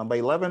simple. Number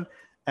 11,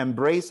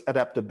 embrace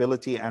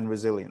adaptability and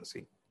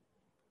resiliency.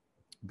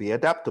 Be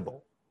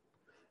adaptable.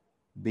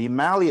 Be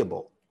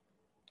malleable,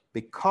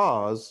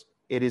 because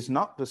it is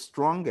not the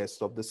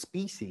strongest of the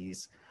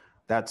species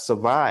that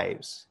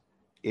survives.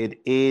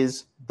 It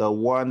is the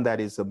one that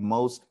is the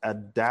most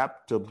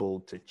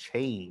adaptable to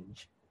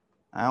change.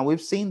 And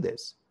we've seen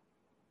this,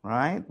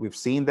 right? We've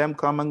seen them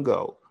come and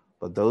go,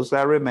 but those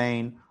that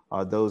remain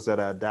are those that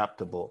are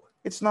adaptable.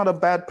 It's not a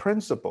bad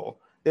principle.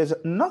 There's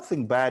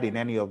nothing bad in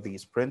any of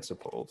these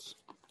principles.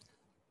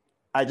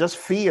 I just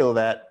feel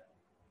that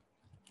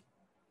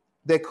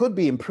there could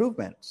be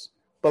improvements,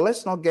 but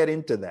let's not get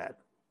into that.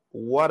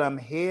 What I'm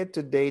here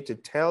today to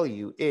tell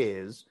you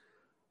is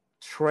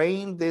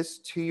train this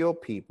to your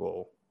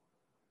people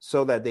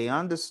so that they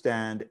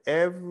understand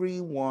every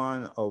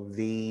one of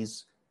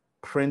these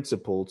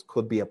principles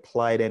could be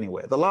applied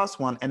anywhere. The last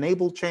one,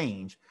 enable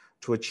change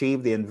to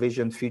achieve the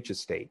envisioned future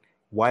state.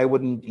 Why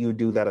wouldn't you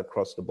do that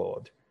across the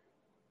board?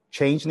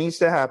 Change needs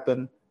to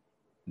happen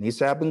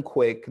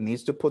quick,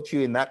 needs to put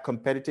you in that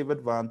competitive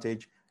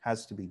advantage,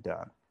 has to be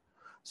done.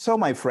 So,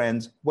 my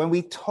friends, when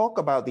we talk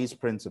about these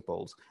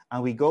principles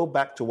and we go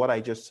back to what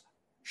I just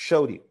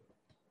showed you,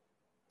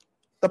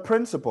 the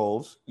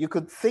principles, you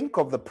could think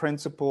of the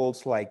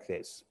principles like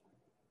this.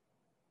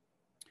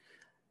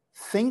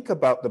 Think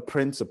about the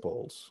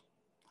principles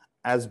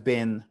as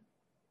being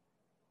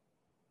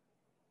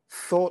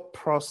thought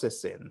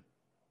processing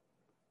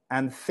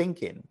and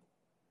thinking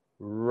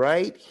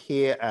right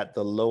here at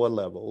the lower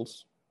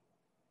levels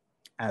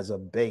as a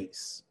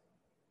base.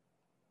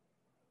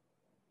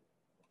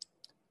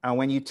 And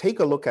when you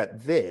take a look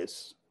at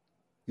this,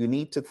 you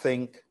need to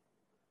think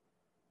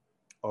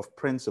of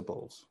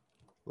principles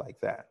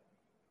like that.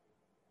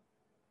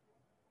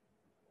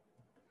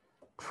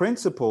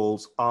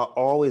 Principles are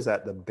always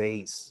at the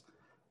base.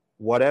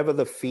 Whatever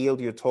the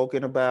field you're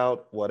talking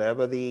about,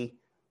 whatever the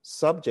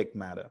subject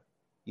matter,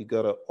 you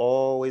got to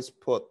always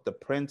put the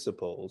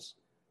principles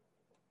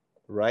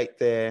right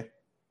there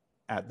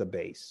at the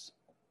base.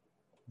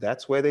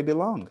 That's where they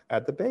belong,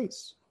 at the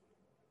base.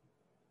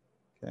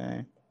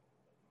 Okay.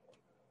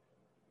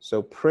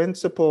 So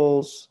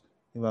principles,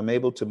 if I'm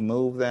able to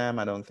move them,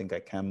 I don't think I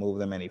can move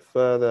them any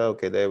further.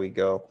 Okay, there we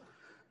go.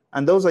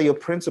 And those are your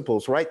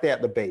principles right there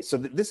at the base. So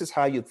this is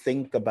how you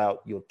think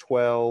about your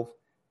 12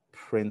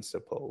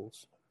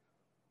 principles.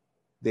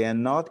 They are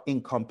not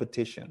in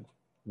competition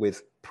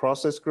with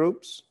process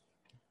groups.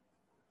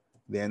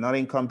 They are not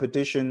in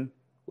competition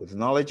with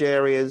knowledge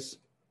areas.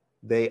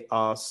 They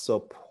are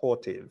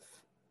supportive.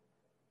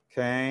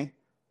 Okay?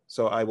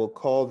 So I will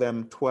call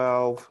them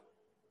 12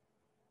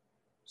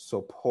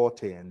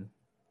 supporting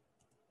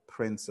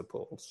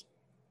principles.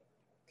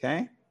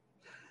 Okay?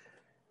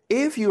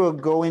 If you are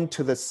going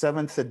to the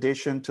 7th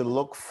edition to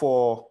look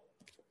for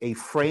a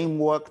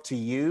framework to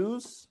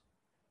use,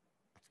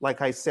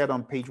 like I said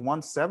on page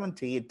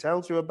 170, it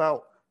tells you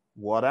about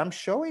what I'm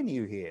showing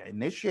you here: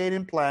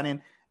 initiating,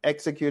 planning,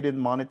 executing,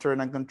 monitoring,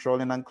 and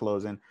controlling, and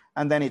closing.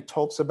 And then it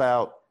talks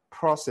about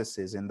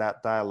processes in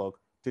that dialogue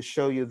to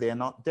show you they're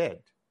not dead.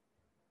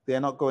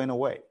 They're not going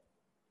away.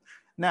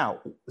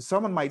 Now,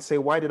 someone might say,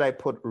 why did I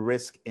put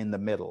risk in the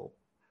middle?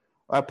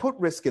 I put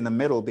risk in the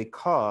middle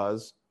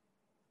because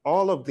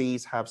all of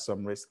these have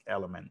some risk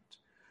element.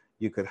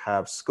 You could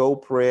have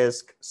scope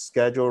risk,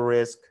 schedule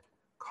risk,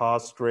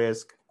 cost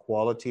risk,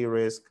 quality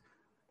risk,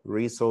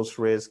 resource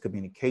risk,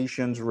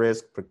 communications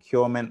risk,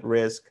 procurement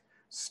risk,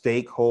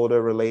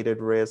 stakeholder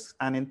related risk,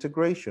 and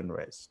integration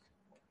risk.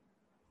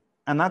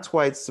 And that's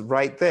why it's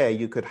right there.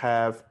 You could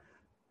have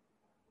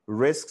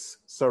risks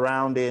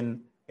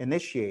surrounding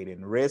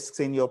initiating, risks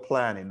in your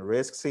planning,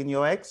 risks in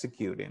your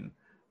executing,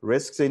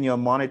 risks in your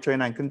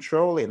monitoring and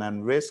controlling,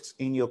 and risks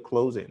in your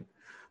closing.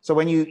 So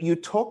when you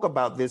talk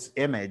about this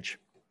image,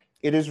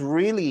 it is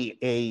really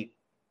a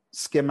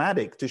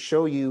schematic to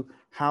show you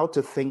how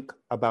to think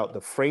about the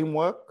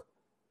framework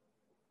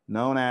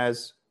known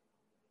as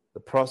the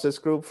process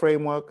group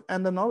framework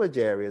and the knowledge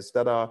areas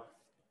that are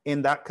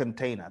in that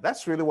container.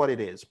 That's really what it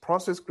is.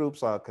 Process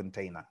groups are a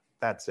container.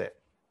 That's it.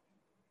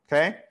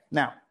 Okay?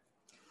 Now,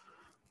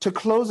 to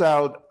close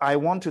out, I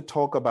want to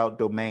talk about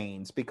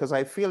domains because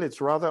I feel it's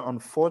rather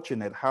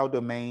unfortunate how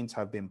domains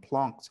have been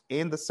plonked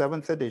in the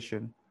 7th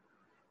edition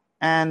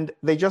and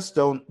they just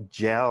don't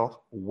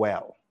gel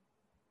well.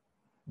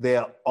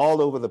 They're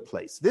all over the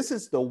place. This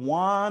is the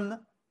one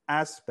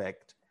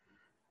aspect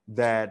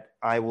that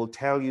I will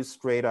tell you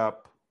straight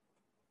up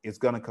is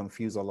going to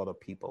confuse a lot of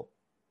people.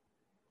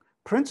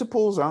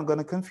 Principles aren't going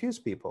to confuse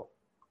people.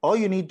 All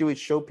you need to do is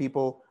show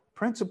people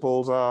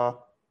principles are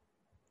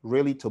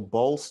really to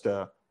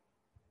bolster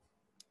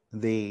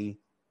the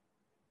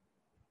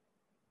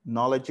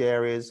knowledge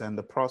areas and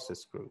the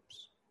process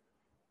groups.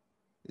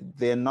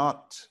 They're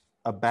not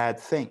a bad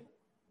thing,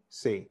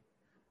 see.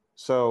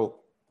 So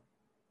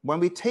when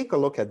we take a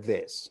look at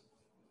this,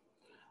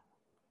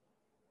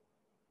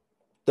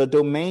 the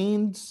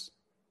domains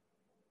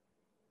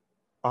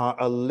are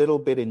a little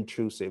bit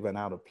intrusive and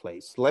out of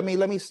place. Let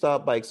me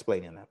start by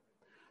explaining them.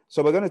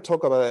 So we're going to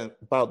talk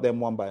about them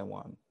one by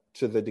one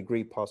to the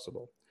degree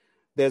possible.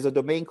 There's a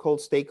domain called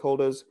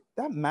stakeholders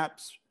that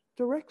maps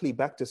directly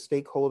back to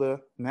stakeholder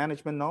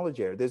management knowledge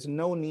area. There's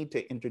no need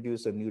to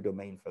introduce a new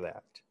domain for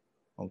that.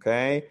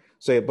 Okay,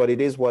 so, but it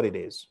is what it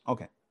is.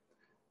 Okay.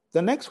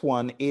 The next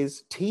one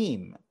is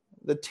team.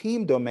 The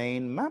team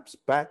domain maps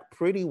back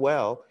pretty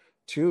well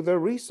to the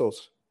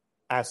resource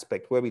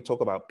aspect where we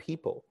talk about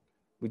people.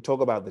 We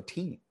talk about the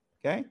team,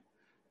 okay?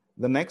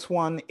 The next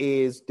one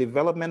is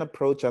development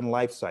approach and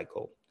life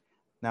cycle.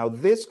 Now,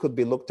 this could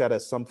be looked at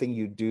as something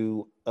you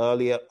do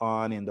earlier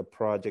on in the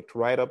project,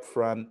 right up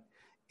front.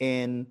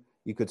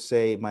 You could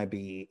say it might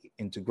be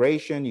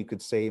integration, you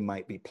could say it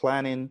might be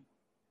planning.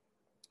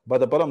 But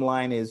the bottom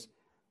line is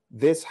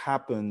this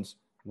happens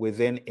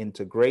within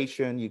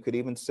integration. You could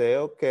even say,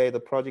 okay, the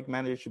project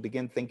manager should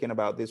begin thinking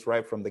about this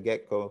right from the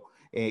get-go,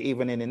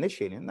 even in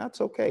initiating. That's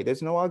okay.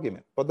 There's no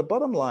argument. But the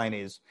bottom line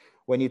is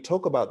when you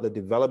talk about the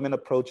development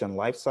approach and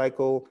life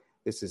cycle,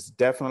 this is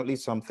definitely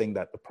something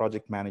that the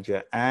project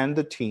manager and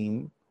the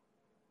team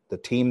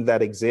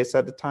that exists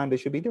at the time, they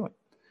should be doing.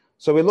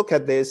 So we look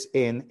at this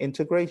in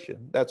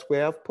integration. That's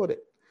where I've put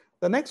it.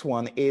 The next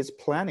one is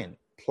planning.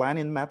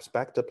 Planning maps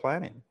back to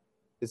planning.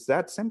 It's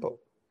that simple.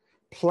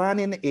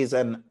 Planning is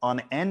an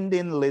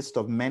unending list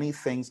of many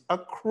things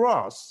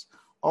across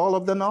all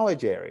of the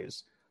knowledge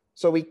areas.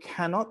 So we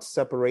cannot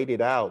separate it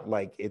out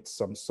like it's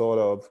some sort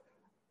of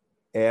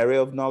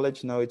area of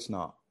knowledge. No, it's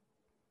not.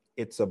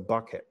 It's a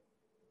bucket.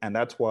 And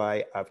that's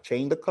why I've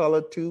changed the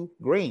color to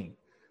green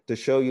to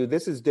show you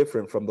this is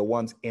different from the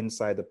ones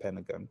inside the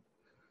Pentagon.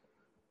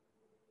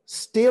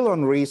 Still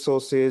on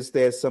resources,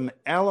 there's some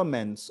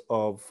elements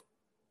of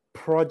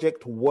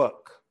project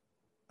work,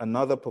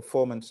 another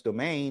performance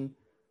domain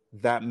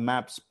that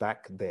maps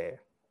back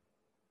there,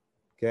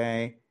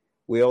 okay?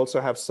 We also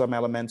have some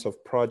elements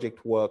of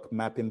project work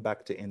mapping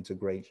back to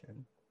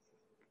integration.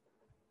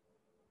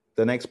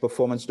 The next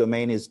performance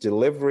domain is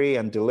delivery,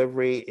 and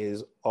delivery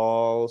is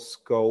all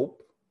scope.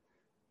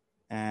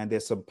 And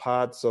there's some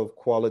parts of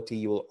quality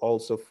you will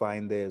also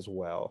find there as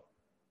well.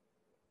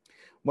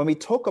 When we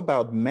talk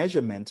about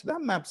measurement, that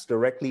maps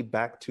directly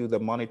back to the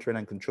monitoring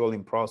and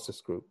controlling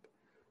process group.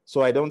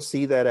 So I don't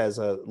see that as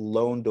a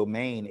lone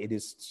domain. It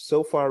is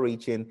so far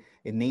reaching,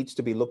 it needs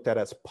to be looked at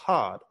as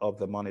part of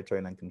the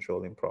monitoring and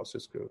controlling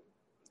process group.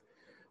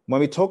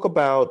 When we talk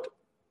about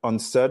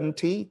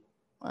uncertainty,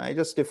 I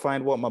just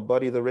defined what my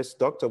buddy, the risk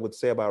doctor, would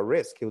say about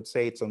risk. He would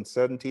say it's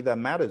uncertainty that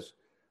matters.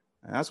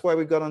 And that's why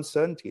we got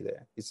uncertainty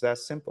there. It's that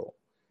simple,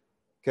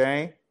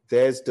 okay?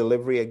 There's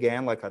delivery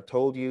again, like I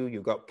told you,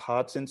 you've got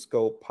parts in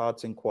scope,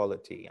 parts in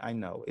quality. I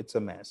know, it's a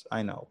mess,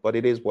 I know, but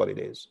it is what it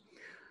is.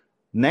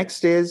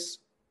 Next is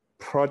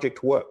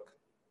project work.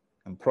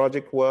 And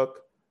project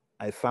work,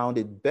 I found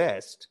it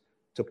best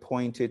to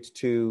point it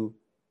to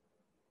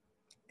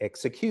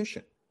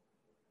execution.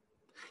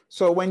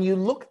 So when you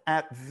look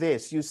at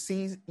this, you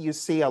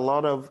see a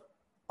lot of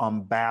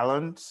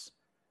imbalance,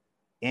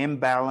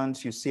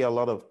 you see a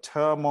lot of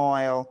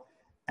turmoil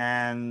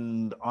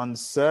and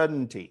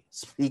uncertainty.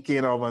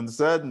 Speaking of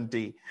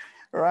uncertainty,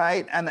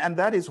 right? And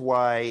that is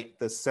why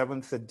the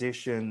 7th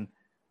edition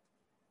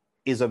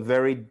is a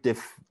very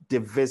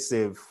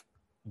divisive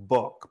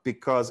book,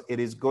 because it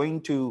is going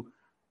to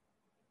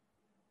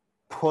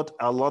put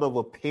a lot of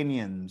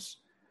opinions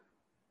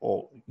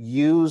or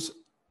use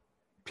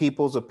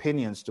people's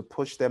opinions to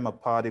push them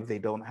apart if they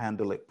don't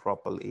handle it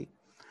properly.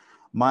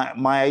 My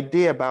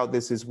idea about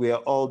this is we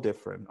are all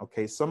different,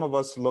 okay? Some of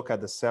us look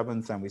at the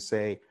 7th and we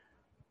say,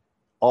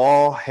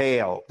 all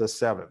hail the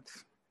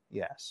 7th,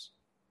 yes.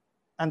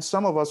 And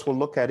some of us will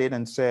look at it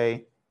and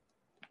say,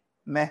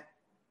 meh.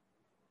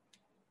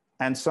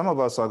 And some of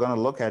us are going to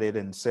look at it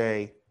and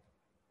say,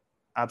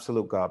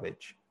 absolute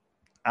garbage.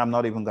 I'm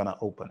not even going to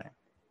open it.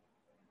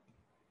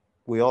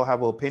 We all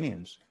have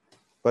opinions.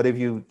 But if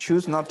you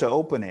choose not to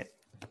open it,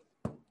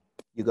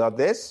 you got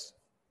this.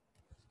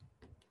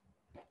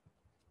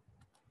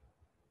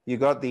 You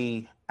got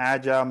the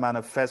Agile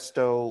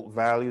Manifesto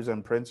values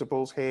and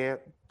principles here.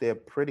 They're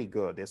pretty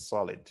good. They're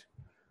solid.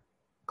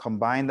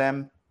 Combine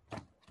them,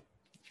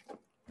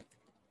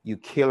 you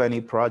kill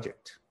any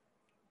project.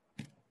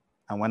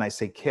 And when I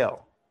say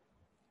kill,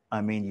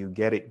 I mean you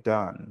get it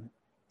done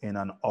in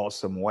an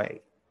awesome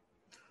way.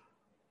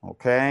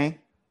 Okay?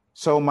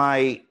 So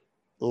my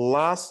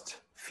last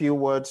few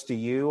words to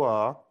you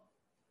are,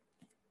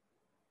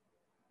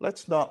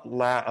 let's not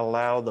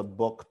allow the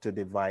book to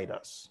divide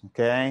us,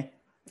 okay?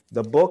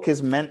 The book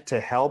is meant to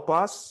help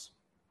us,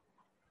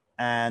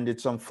 And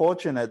it's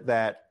unfortunate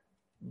that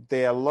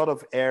there are a lot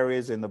of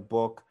areas in the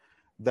book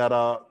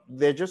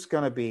they're just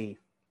going to be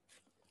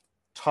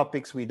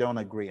topics we don't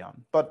agree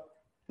on. But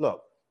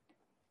look,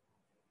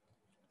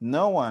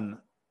 no one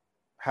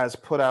has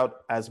put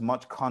out as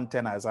much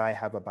content as I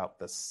have about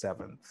the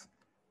seventh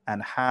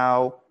and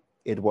how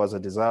it was a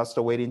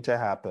disaster waiting to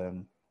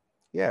happen.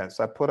 Yes,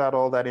 I put out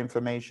all that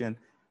information.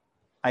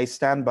 I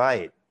stand by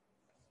it.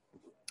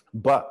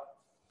 But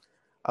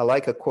I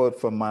like a quote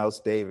from Miles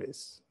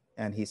Davis,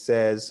 and he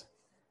says,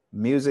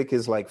 music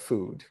is like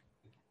food.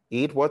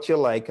 Eat what you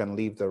like and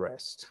leave the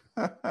rest.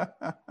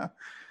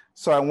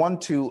 So I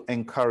want to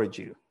encourage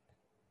you.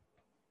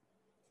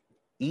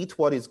 Eat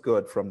what is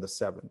good from the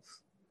seventh.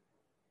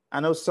 I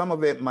know some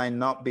of it might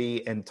not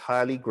be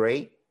entirely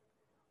great,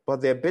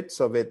 but there are bits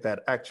of it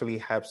that actually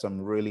have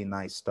some really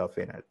nice stuff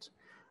in it.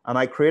 And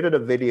I created a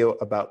video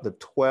about the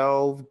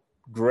 12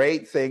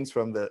 great things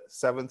from the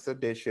seventh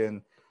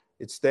edition.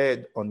 It's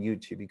there on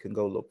YouTube. You can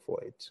go look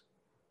for it.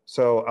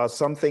 So are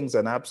some things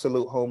an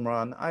absolute home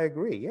run? I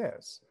agree,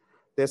 yes.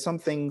 There's some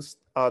things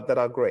that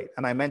are great.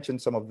 And I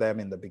mentioned some of them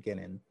in the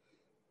beginning.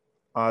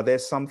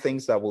 There's some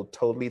things that will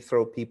totally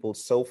throw people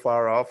so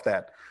far off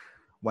that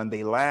when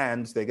they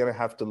land, they're going to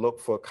have to look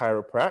for a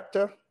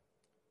chiropractor.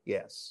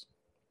 Yes.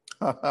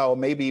 Or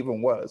maybe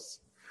even worse.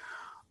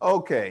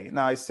 Okay,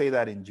 now I say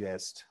that in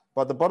jest.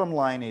 But the bottom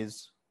line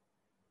is,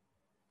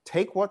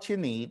 take what you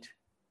need,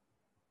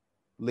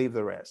 leave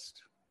the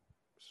rest.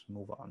 Just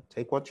move on.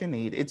 Take what you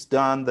need. It's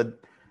done.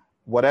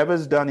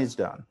 Whatever's done is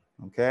done.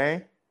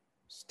 Okay?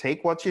 Just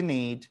take what you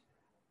need,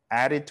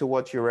 add it to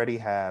what you already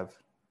have,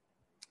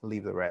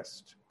 leave the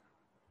rest.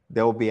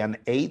 There will be an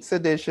 8th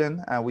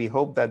edition, and we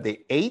hope that the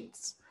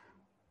 8th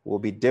will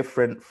be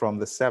different from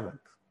the 7th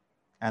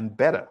and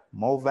better,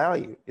 more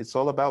value. It's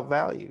all about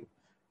value.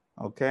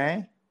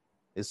 Okay?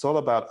 It's all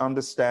about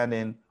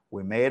understanding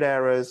we made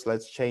errors,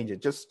 let's change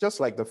it. Just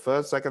like the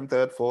 1st, 2nd,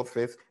 3rd, 4th,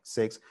 5th,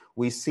 6th,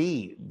 we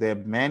see there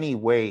are many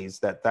ways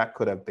that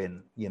could have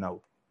been,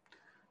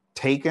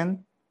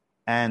 taken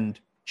and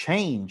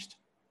changed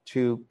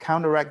to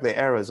counteract the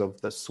errors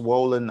of the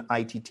swollen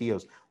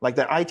ITTOs. Like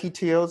the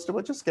ITTOs, they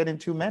were just getting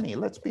too many.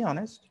 Let's be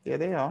honest. There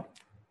they are.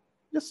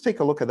 Just take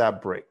a look at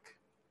that brick.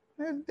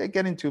 They're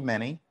getting too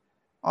many.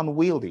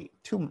 Unwieldy,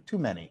 too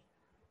many.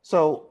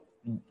 So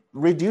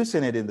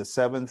reducing it in the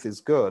 7th is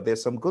good.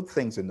 There's some good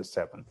things in the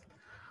 7th.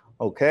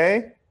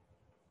 Okay?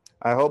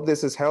 I hope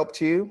this has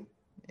helped you.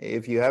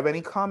 If you have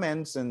any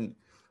comments, and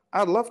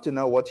I'd love to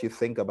know what you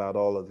think about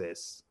all of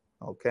this.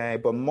 Okay?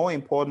 But more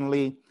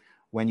importantly,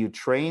 when you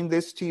train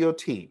this to your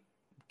team,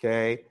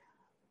 okay,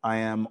 I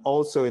am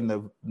also in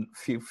the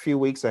few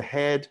weeks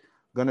ahead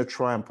going to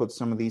try and put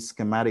some of these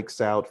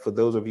schematics out for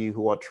those of you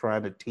who are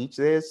trying to teach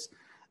this,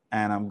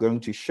 and I'm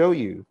going to show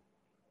you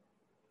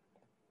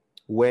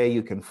where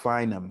you can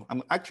find them.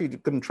 I'm actually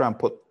going to try and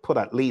put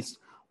at least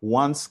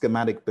one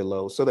schematic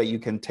below so that you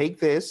can take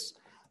this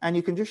and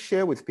you can just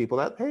share with people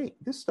that, hey,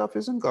 this stuff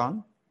isn't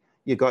gone.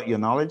 You got your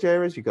knowledge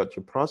areas, you got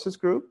your process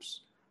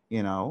groups,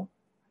 you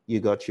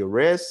got your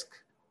risk,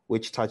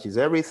 which touches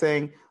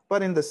everything.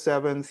 But in the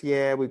 7th,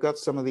 yeah, we've got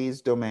some of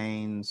these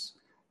domains,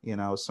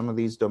 some of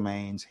these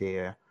domains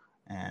here,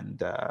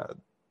 and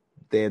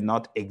they're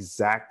not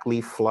exactly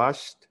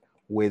flushed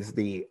with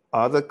the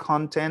other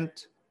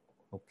content,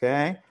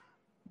 okay?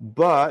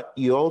 But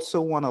you also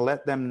want to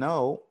let them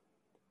know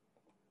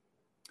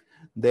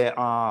there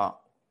are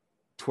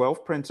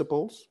 12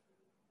 principles,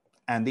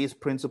 and these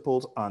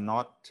principles are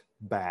not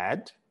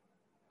bad.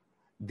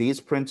 These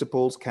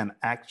principles can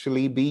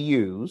actually be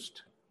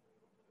used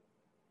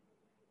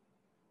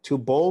to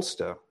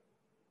bolster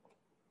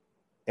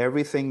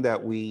everything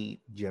that we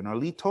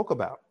generally talk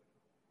about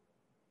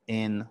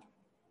in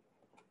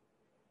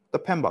the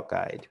PMBOK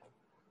guide.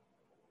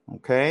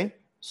 Okay?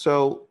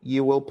 So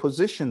you will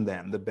position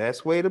them. The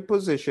best way to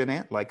position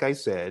it, like I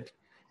said,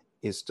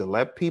 is to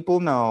let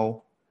people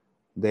know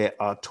there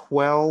are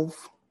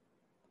 12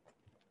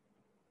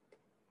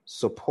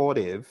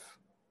 supportive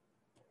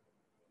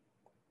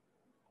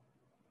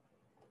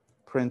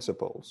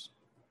principles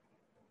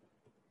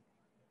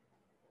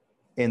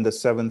in the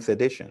 7th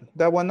edition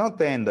that were not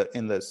there in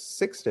the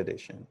 6th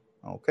edition,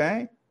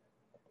 okay?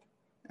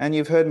 And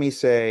you've heard me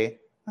say,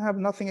 I have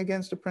nothing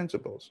against the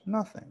principles,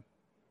 nothing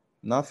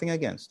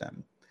against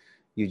them.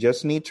 You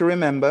just need to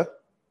remember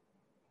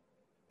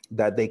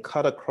that they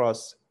cut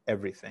across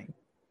everything.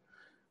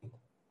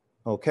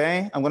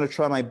 Okay, I'm going to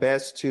try my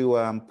best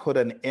to put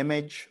an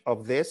image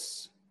of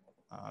this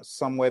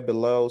somewhere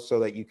below so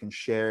that you can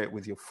share it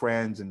with your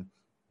friends and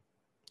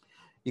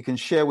you can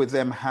share with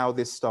them how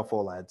this stuff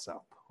all adds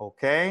up.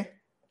 Okay,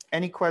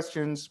 any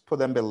questions, put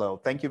them below.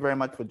 Thank you very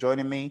much for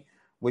joining me.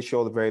 Wish you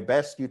all the very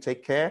best. You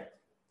take care.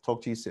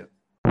 Talk to you soon.